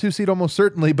a top 2 seed almost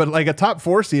certainly, but like a top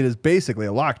 4 seed is basically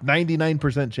a lock.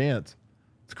 99% chance.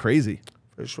 It's crazy.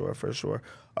 For sure.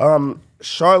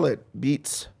 Charlotte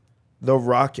beats the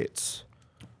Rockets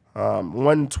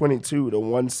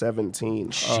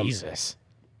 122-117. Jesus.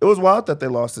 It was wild that they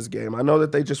lost this game. I know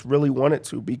that they just really wanted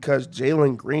to because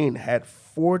Jalen Green had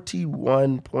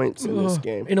 41 points in this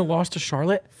game. In a loss to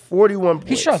Charlotte? 41 points.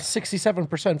 He shot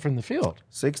 67% from the field.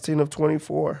 16 of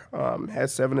 24.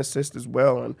 Had 7 assists as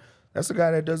well. And that's a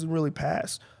guy that doesn't really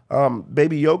pass.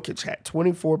 Baby Jokic had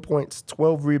 24 points,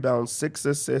 12 rebounds, 6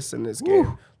 assists in this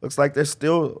game. Looks like they're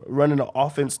still running the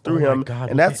offense through him. God,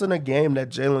 and that's in a game that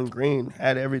Jalen Green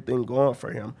had everything going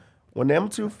for him. When them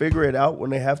two figure it out,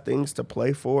 when they have things to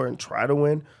play for and try to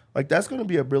win, like that's going to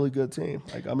be a really good team.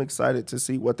 Like I'm excited to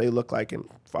see what they look like in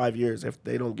 5 years if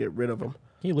they don't get rid of them.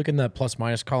 Can you look in that plus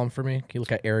minus column for me? Can you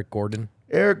look at Eric Gordon?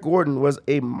 Eric Gordon was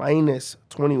a minus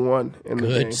 21 in the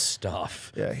game. Good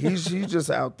stuff. Yeah, he's just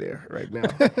out there right now.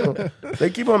 They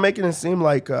keep on making it seem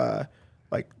like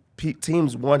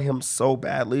teams want him so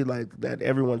badly, like that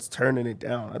everyone's turning it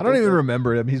down. I don't even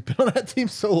remember him. He's been on that team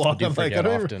so long. do I'm like, I forget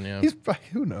don't often, even, yeah. He's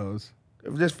who knows?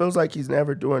 It just feels like he's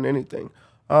never doing anything.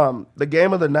 The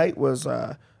game of the night was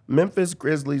Memphis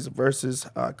Grizzlies versus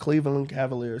Cleveland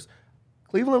Cavaliers.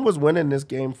 Cleveland was winning this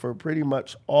game for pretty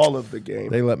much all of the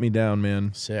game. They let me down,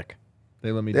 man. Sick.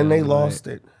 They let me down. Then they tonight. lost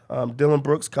it. Dylan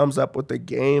Brooks comes up with the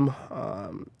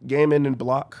game-ending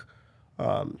block.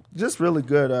 Just really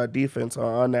good defense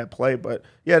on that play. But,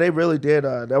 yeah, they really did.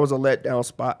 That was a letdown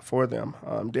spot for them.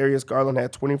 Darius Garland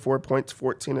had 24 points,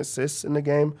 14 assists in the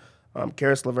game.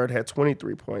 Karis LeVert had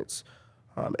 23 points.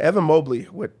 Evan Mobley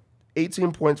with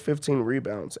 18 points, 15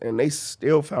 rebounds, and they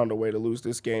still found a way to lose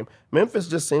this game. Memphis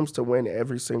just seems to win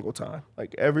every single time,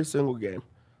 like every single game.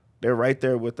 They're right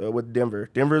there with Denver.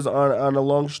 Denver's on a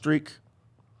long streak.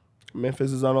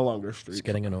 Memphis is on a longer streak. It's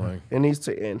getting annoying. It needs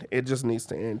to end. It just needs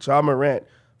to end. Ja Morant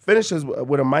finishes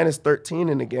with a minus 13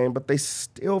 in the game, but they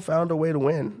still found a way to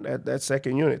win that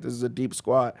second unit. This is a deep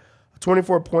squad.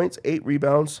 24 points, 8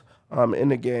 rebounds in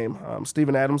the game.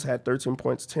 Steven Adams had 13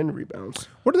 points, 10 rebounds.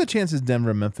 What are the chances Denver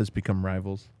and Memphis become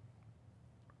rivals?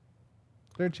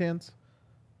 Is there a chance?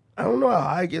 I don't know how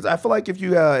high it is. I feel like if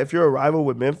you're a rival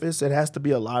with Memphis, it has to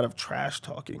be a lot of trash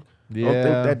talking. Yeah. I don't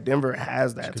think that Denver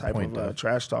has that type of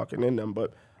trash talking in them.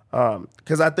 But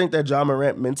because I think that Ja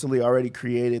Morant mentally already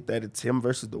created that it's him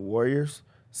versus the Warriors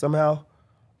somehow,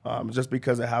 just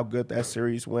because of how good that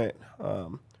series went.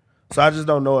 So I just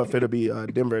don't know if it'll be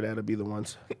Denver that'll be the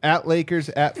ones. At Lakers,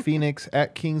 at Phoenix,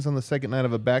 at Kings on the second night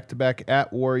of a back-to-back,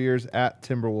 at Warriors, at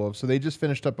Timberwolves. So they just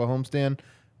finished up a homestand.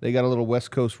 They got a little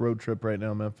West Coast road trip right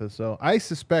now, Memphis. So I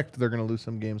suspect they're going to lose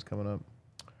some games coming up.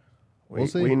 We'll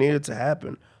see. We need it to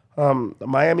happen. The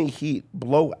Miami Heat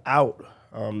blow out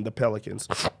the Pelicans.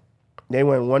 They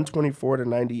went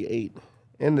 124-98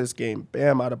 in this game.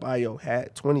 Bam Adebayo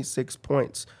had 26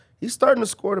 points. He's starting to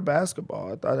score the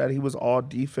basketball. I thought that he was all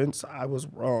defense. I was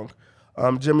wrong.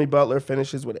 Jimmy Butler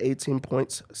finishes with 18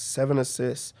 points, 7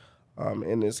 assists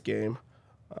in this game.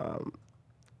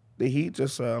 The Heat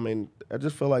just, I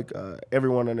just feel like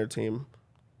everyone on their team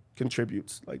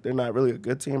contributes. Like, they're not really a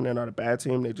good team. They're not a bad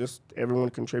team. Everyone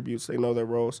contributes. They know their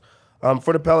roles.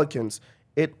 For the Pelicans,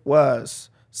 it was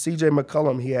C.J.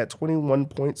 McCollum. He had 21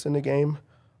 points in the game.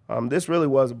 This really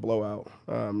was a blowout.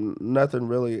 Nothing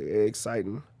really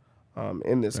exciting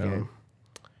in this game.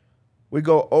 We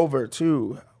go over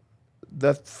to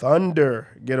the Thunder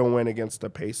get a win against the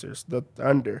Pacers. The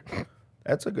Thunder,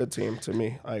 that's a good team to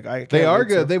me. They are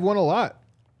good. They've won a lot.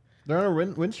 They're on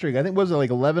a win streak. I think, was it like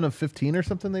 11 of 15 or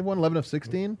something they won? 11 of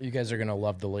 16? You guys are going to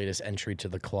love the latest entry to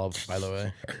the club, by the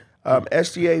way.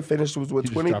 SGA finished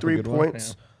with 23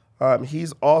 points.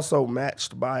 He's also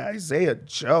matched by Isaiah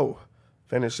Joe,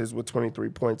 finishes with 23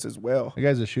 points as well. The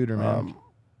guy's a shooter, man.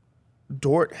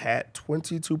 Dort had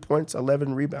 22 points,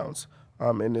 11 rebounds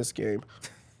in this game.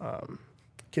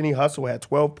 Kenny Hustle had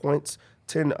 12 points,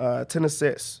 10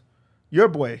 assists. Your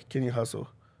boy, Kenny Hustle,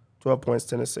 12 points,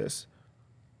 10 assists.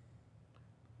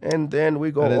 And then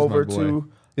we go over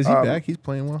to... Is he back? He's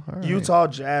playing well. All right. Utah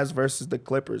Jazz versus the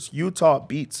Clippers. Utah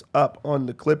beats up on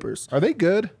the Clippers. Are they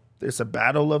good? It's a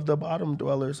battle of the bottom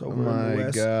dwellers over in the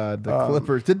West. My God, the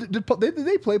Clippers. Did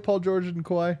they play Paul George and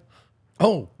Kawhi?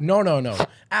 Oh, no.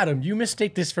 Adam, you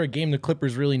mistake this for a game the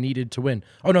Clippers really needed to win.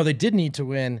 Oh, no, they did need to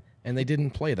win, and they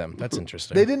didn't play them. That's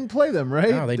interesting. They didn't play them,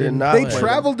 right? No, they didn't. They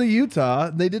traveled to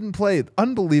Utah. They didn't play.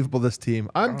 Unbelievable, this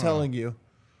team. I'm telling you.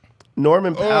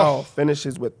 Norman Powell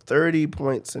finishes with 30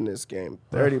 points in this game.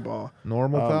 30 ball.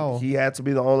 Normal Powell. He had to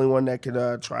be the only one that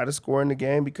could try to score in the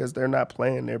game because they're not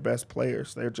playing their best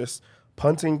players. They're just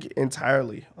punting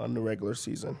entirely on the regular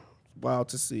season. Wild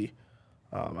to see.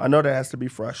 I know that has to be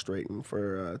frustrating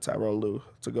for Tyronn Lue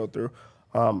to go through.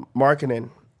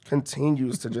 Markkanen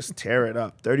continues to just tear it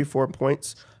up. 34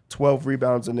 points, 12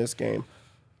 rebounds in this game.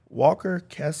 Walker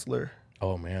Kessler.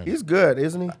 Oh, man. He's good,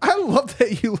 isn't he? I love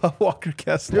that you love Walker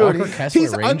Kessler. Walker Kessler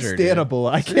he's Ranger, unstandable.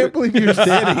 Dude. I can't believe you're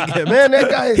standing him. Man,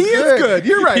 that guy is He good. is good.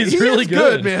 You're right. He's He really is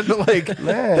good, good. man. But,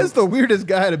 Man. that's the weirdest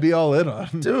guy to be all in on.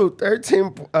 Dude,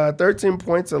 13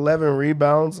 points, 11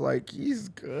 rebounds. Like, he's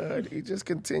good. He just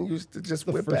continues to just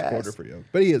whip First ass. quarter for you.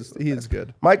 But he is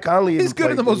good. Mike Conley He's isn't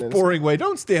good in the playing most boring way.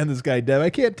 Don't stand this guy, Dev.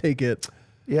 I can't take it.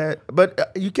 Yeah,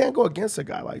 but you can't go against a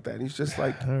guy like that. He's just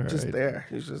like, just there.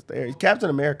 He's just there. He's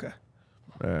Captain America.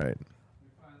 All right.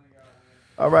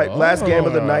 All right, last game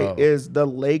of the night is the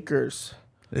Lakers.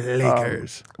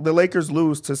 Lakers. The Lakers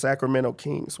lose to Sacramento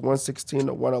Kings,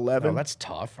 116-111. Oh, that's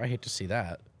tough. I hate to see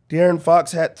that. De'Aaron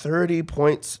Fox had 31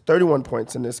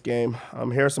 points in this game.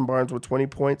 Harrison Barnes with 20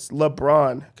 points.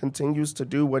 LeBron continues to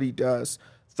do what he does.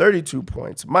 32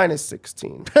 points, minus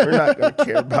 16. We're not going to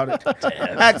care about it.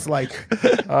 Acts like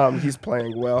he's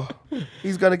playing well.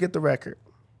 He's going to get the record.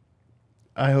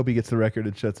 I hope he gets the record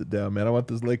and shuts it down, man. I want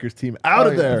this Lakers team out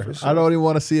of there. for sure. I don't even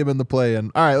want to see him in the play-in.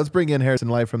 All right, let's bring in Harrison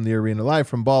live from the arena, live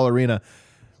from Ball Arena.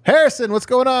 Harrison, what's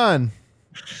going on?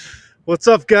 What's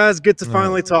up, guys? Good to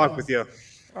finally talk with you.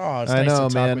 Oh, it's I nice know,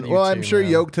 to talk man. with you Well, I'm too, sure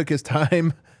man. Yoke took his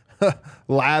time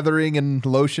lathering and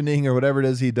lotioning or whatever it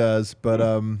is he does, but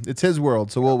it's his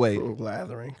world, so we'll wait.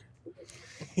 Lathering.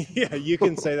 Yeah, you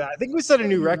can say that. I think we set a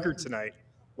new record tonight.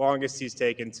 Longest he's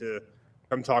taken to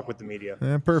come talk with the media.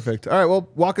 Yeah, perfect. All right, well,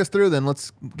 walk us through then.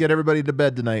 Let's get everybody to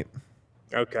bed tonight.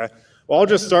 Okay. Well, I'll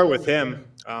just start with him.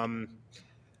 I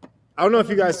don't know if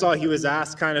you guys saw, he was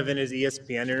asked kind of in his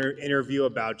ESPN interview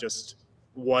about just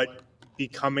what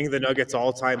becoming the Nuggets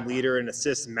all-time leader in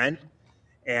assists meant.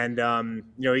 And,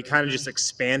 he kind of just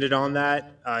expanded on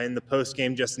that in the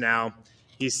post-game just now.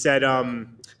 He said,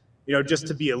 just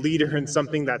to be a leader in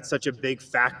something that's such a big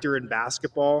factor in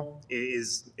basketball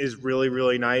is really,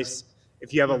 really nice.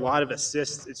 If you have a lot of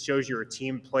assists, it shows you're a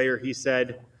team player, he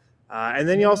said. And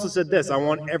then he also said this: I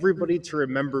want everybody to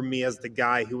remember me as the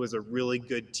guy who was a really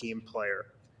good team player.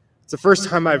 It's the first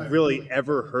time I've really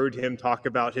ever heard him talk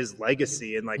about his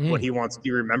legacy and what he wants to be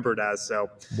remembered as.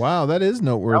 So Wow, that is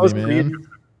noteworthy, that was man. pretty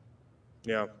interesting.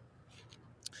 Yeah.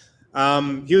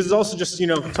 He was also just,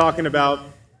 talking about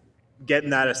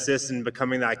getting that assist and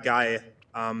becoming that guy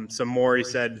some more. He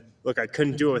said, look, I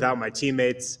couldn't do it without my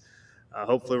teammates.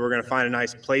 Hopefully, we're going to find a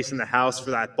nice place in the house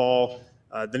for that ball.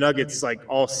 The Nuggets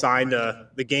all signed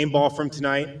the game ball from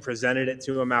tonight, presented it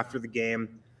to him after the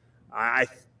game. I'm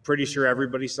pretty sure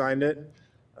everybody signed it,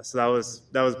 so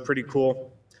that was pretty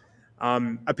cool.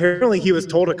 Apparently, he was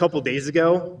told a couple days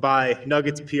ago by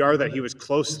Nuggets PR that he was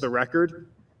close to the record.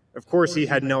 Of course, he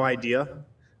had no idea.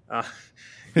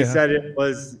 He said it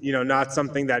was, not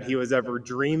something that he was ever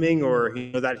dreaming or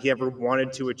that he ever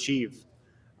wanted to achieve.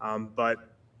 But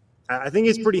I think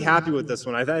he's pretty happy with this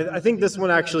one. I think this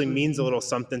one actually means a little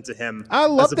something to him. I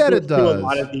love that it does. A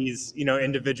lot of these,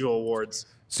 individual awards.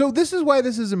 So this is why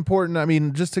this is important. I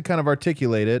mean, just to kind of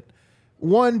articulate it.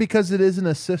 One, because it is an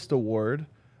assist award.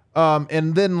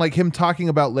 And then him talking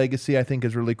about legacy, I think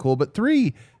is really cool. But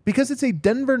three, because it's a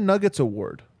Denver Nuggets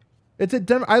award. It's a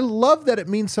Denver. I love that it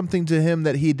means something to him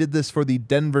that he did this for the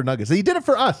Denver Nuggets. He did it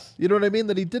for us. You know what I mean?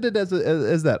 That he did it as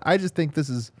that. I just think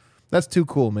that's too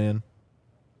cool, man.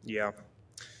 Yeah.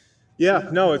 Yeah.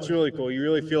 No, it's really cool. You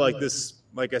really feel like this.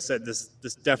 Like I said, this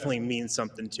definitely means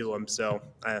something to him. So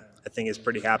I think he's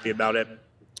pretty happy about it.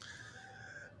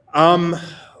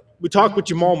 We talked with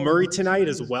Jamal Murray tonight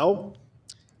as well.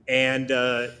 And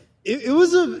it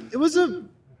was a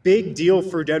big deal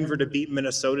for Denver to beat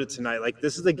Minnesota tonight.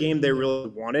 This is the game they really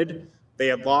wanted. They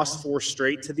had lost 4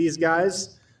 straight to these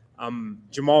guys.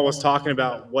 Jamal was talking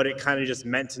about what it kind of just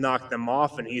meant to knock them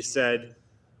off, and he said,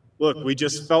 "Look, we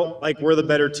just felt like we're the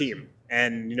better team,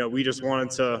 and we just wanted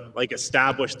to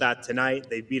establish that tonight.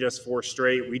 They beat us 4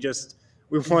 straight. We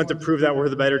wanted to prove that we're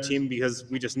the better team because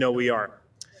we just know we are."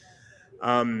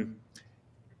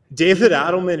 David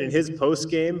Adelman in his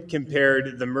postgame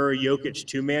compared the Murray-Jokic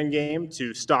 2-man game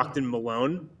to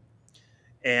Stockton-Malone.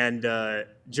 And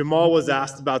Jamal was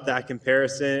asked about that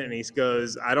comparison, and he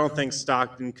goes, "I don't think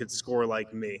Stockton could score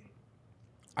like me."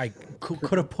 I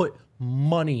could have put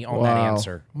money on that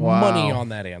answer. Wow. Money on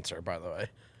that answer, by the way.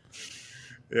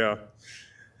 Yeah.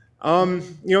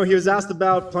 He was asked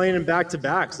about playing in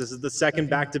back-to-backs. This is the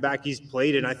second back-to-back he's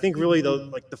played, and I think really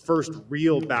the first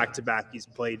real back-to-back he's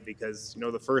played because,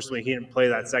 the first one he didn't play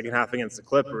that second half against the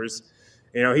Clippers.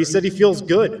 He said he feels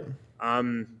good.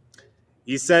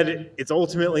 He said it's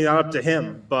ultimately not up to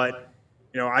him, but,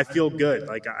 I feel good.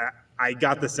 I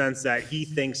got the sense that he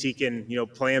thinks he can,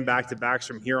 play in back-to-backs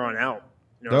from here on out,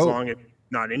 as long as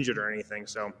not injured or anything.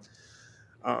 So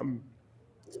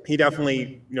he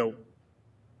definitely,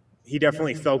 he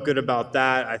definitely felt good about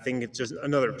that. I think it's just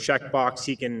another checkbox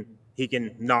he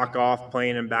can knock off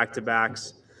playing in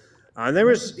back-to-backs. And he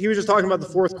was just talking about the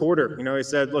fourth quarter. He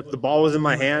said, "Look, the ball was in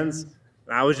my hands,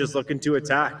 and I was just looking to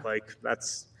attack.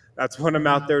 That's what I'm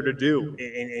out there to do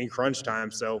in crunch time.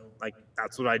 So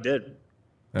that's what I did."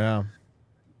 Yeah.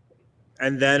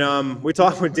 And then we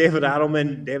talked with David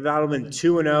Adelman. David Adelman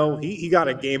 2-0. He got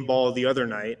a game ball the other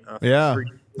night. Yeah,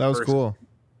 that was cool.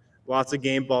 Lots of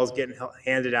game balls getting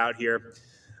handed out here.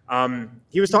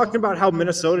 He was talking about how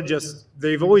Minnesota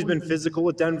they've always been physical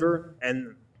with Denver,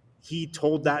 and he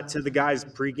told that to the guys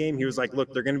pregame. He was like,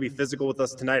 "Look, they're going to be physical with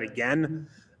us tonight again."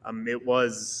 It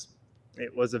was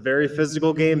a very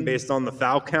physical game based on the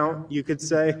foul count, you could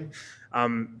say.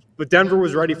 But Denver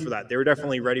was ready for that. They were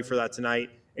definitely ready for that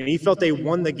tonight, and he felt they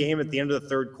won the game at the end of the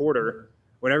third quarter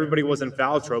when everybody was in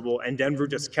foul trouble, and Denver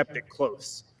just kept it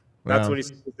close. That's what he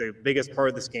said was the biggest part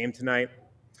of this game tonight.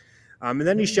 And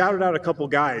then he shouted out a couple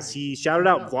guys. He shouted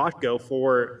out Vlatko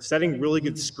for setting really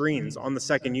good screens on the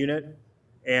second unit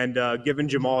and giving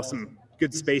Jamal some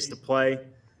good space to play.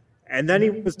 And then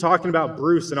he was talking about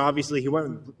Bruce, and obviously he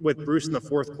went with Bruce in the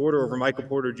fourth quarter over Michael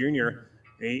Porter Jr.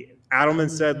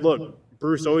 Adelman said, "Look,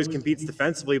 Bruce always competes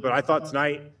defensively, but I thought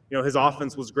tonight, his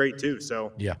offense was great too."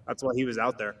 So yeah, that's why he was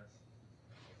out there.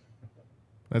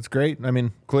 That's great. I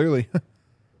mean, clearly.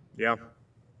 Yeah,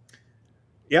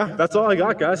 that's all I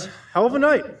got, guys. Hell of a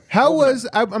night.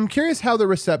 I'm curious how the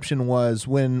reception was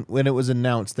when it was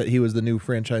announced that he was the new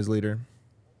franchise leader.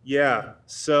 Yeah.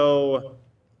 So,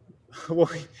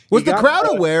 was the crowd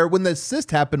aware when the assist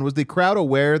happened? Was the crowd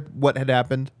aware what had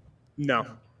happened? No,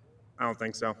 I don't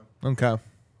think so. Okay.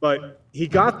 But he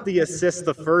got the assist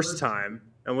the first time,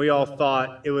 and we all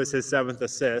thought it was his 7th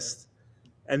assist.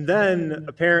 And then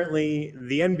apparently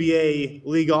the NBA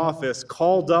league office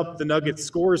called up the Nuggets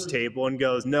scores table and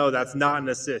goes, "No, that's not an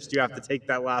assist. You have to take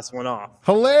that last one off."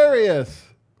 Hilarious.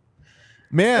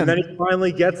 Man. And then he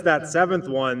finally gets that 7th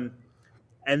one.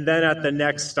 And then at the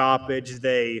next stoppage,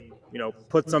 they,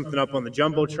 put something up on the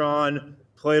Jumbotron,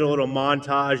 played a little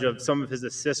montage of some of his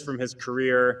assists from his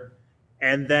career,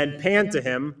 and then panned to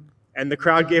him, and the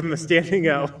crowd gave him a standing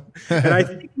O. And I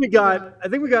think we got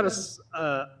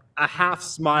a half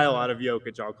smile out of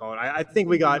Jokic, I'll call it. I think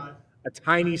we got a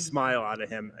tiny smile out of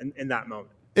him in that moment.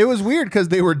 It was weird because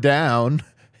they were down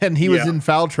and he was Yeah. in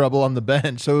foul trouble on the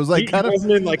bench. So it was like He kind of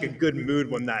wasn't in like a good mood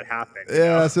when that happened. you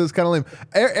yeah. know? So it was kind of lame.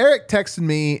 Eric texted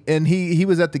me and he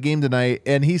was at the game tonight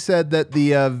and he said that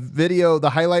the video,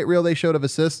 the highlight reel they showed of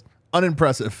assists,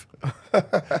 unimpressive.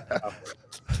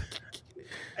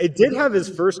 It did have his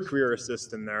first career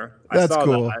assist in there. I That's saw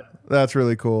cool. that. That's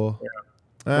really cool.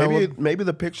 Maybe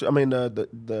the picture. I mean,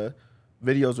 the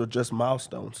videos were just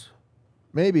milestones.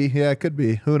 Maybe, yeah, it could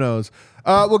be. Who knows?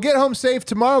 We'll get home safe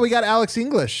tomorrow. We got Alex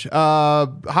English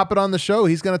hopping on the show.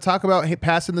 He's going to talk about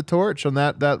passing the torch on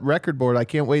that record board. I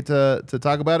can't wait to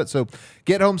talk about it. So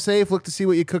get home safe. Look to see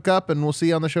what you cook up, and we'll see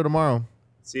you on the show tomorrow.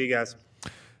 See you guys.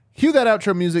 Cue that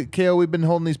outro music, KO. We've been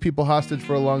holding these people hostage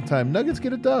for a long time. Nuggets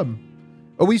get a dub.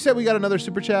 Oh, we said we got another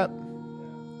super chat.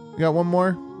 We got one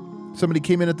more. Somebody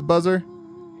came in at the buzzer.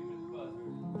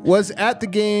 Was at the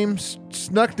game,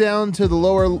 snuck down to the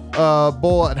lower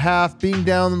bowl at half. Being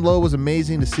down low was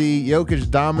amazing to see. Jokic's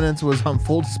dominance was on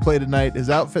full display tonight. His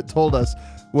outfit told us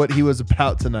what he was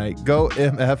about tonight. Go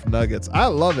MF Nuggets. I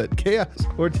love it. Chaos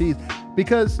Ortiz.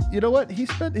 Because you know what? He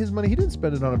spent his money. He didn't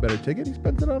spend it on a better ticket. He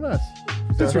spent it on us.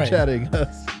 Super right. chatting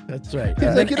us. That's right. He's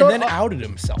And, like, then, you know, and then outed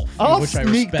himself. I'll which I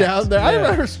sneak respect. down there. Yeah.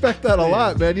 I respect that a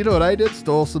lot, man. You know what I did?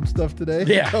 Stole some stuff today.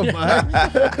 Yeah. Come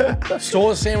on.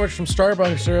 Stole a sandwich from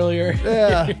Starbucks earlier.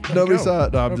 Yeah. Nobody Go. saw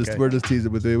it. No, Okay. we're just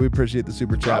teasing with you. We appreciate the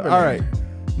super chat. Robin, All right.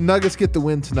 Nuggets get the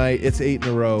win tonight. It's 8 in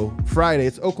a row. Friday.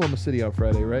 It's Oklahoma City on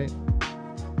Friday, right?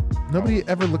 Nobody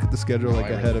ever look at the schedule like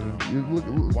I ahead of really him. You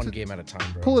look, One game at a time,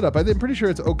 bro. Pull it up. I'm pretty sure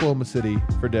it's Oklahoma City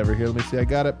for Denver. Here, let me see. I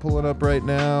got it. Pull it up right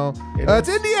now. It's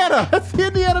Indiana. That's the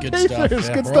Indiana Good Pacers. stuff,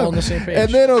 yeah. Good We're stuff. all on the same page.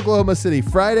 And then Oklahoma City.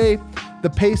 Friday, the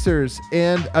Pacers,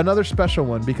 and another special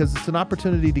one because it's an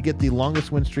opportunity to get the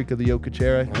longest win streak of the Jokic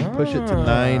era. You can push it to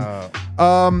 9.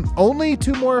 Only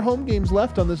 2 more home games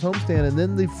left on this homestand, and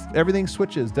then everything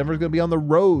switches. Denver's going to be on the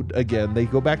road again. They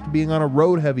go back to being on a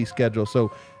road-heavy schedule.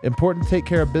 So important to take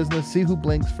care of business. See who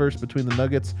blinks first between the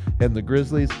Nuggets and the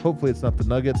Grizzlies. Hopefully it's not the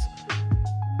Nuggets.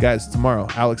 Guys, tomorrow,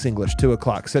 Alex English, 2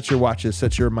 o'clock. Set your watches.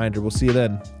 Set your reminder. We'll see you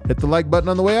then. Hit the like button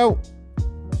on the way out.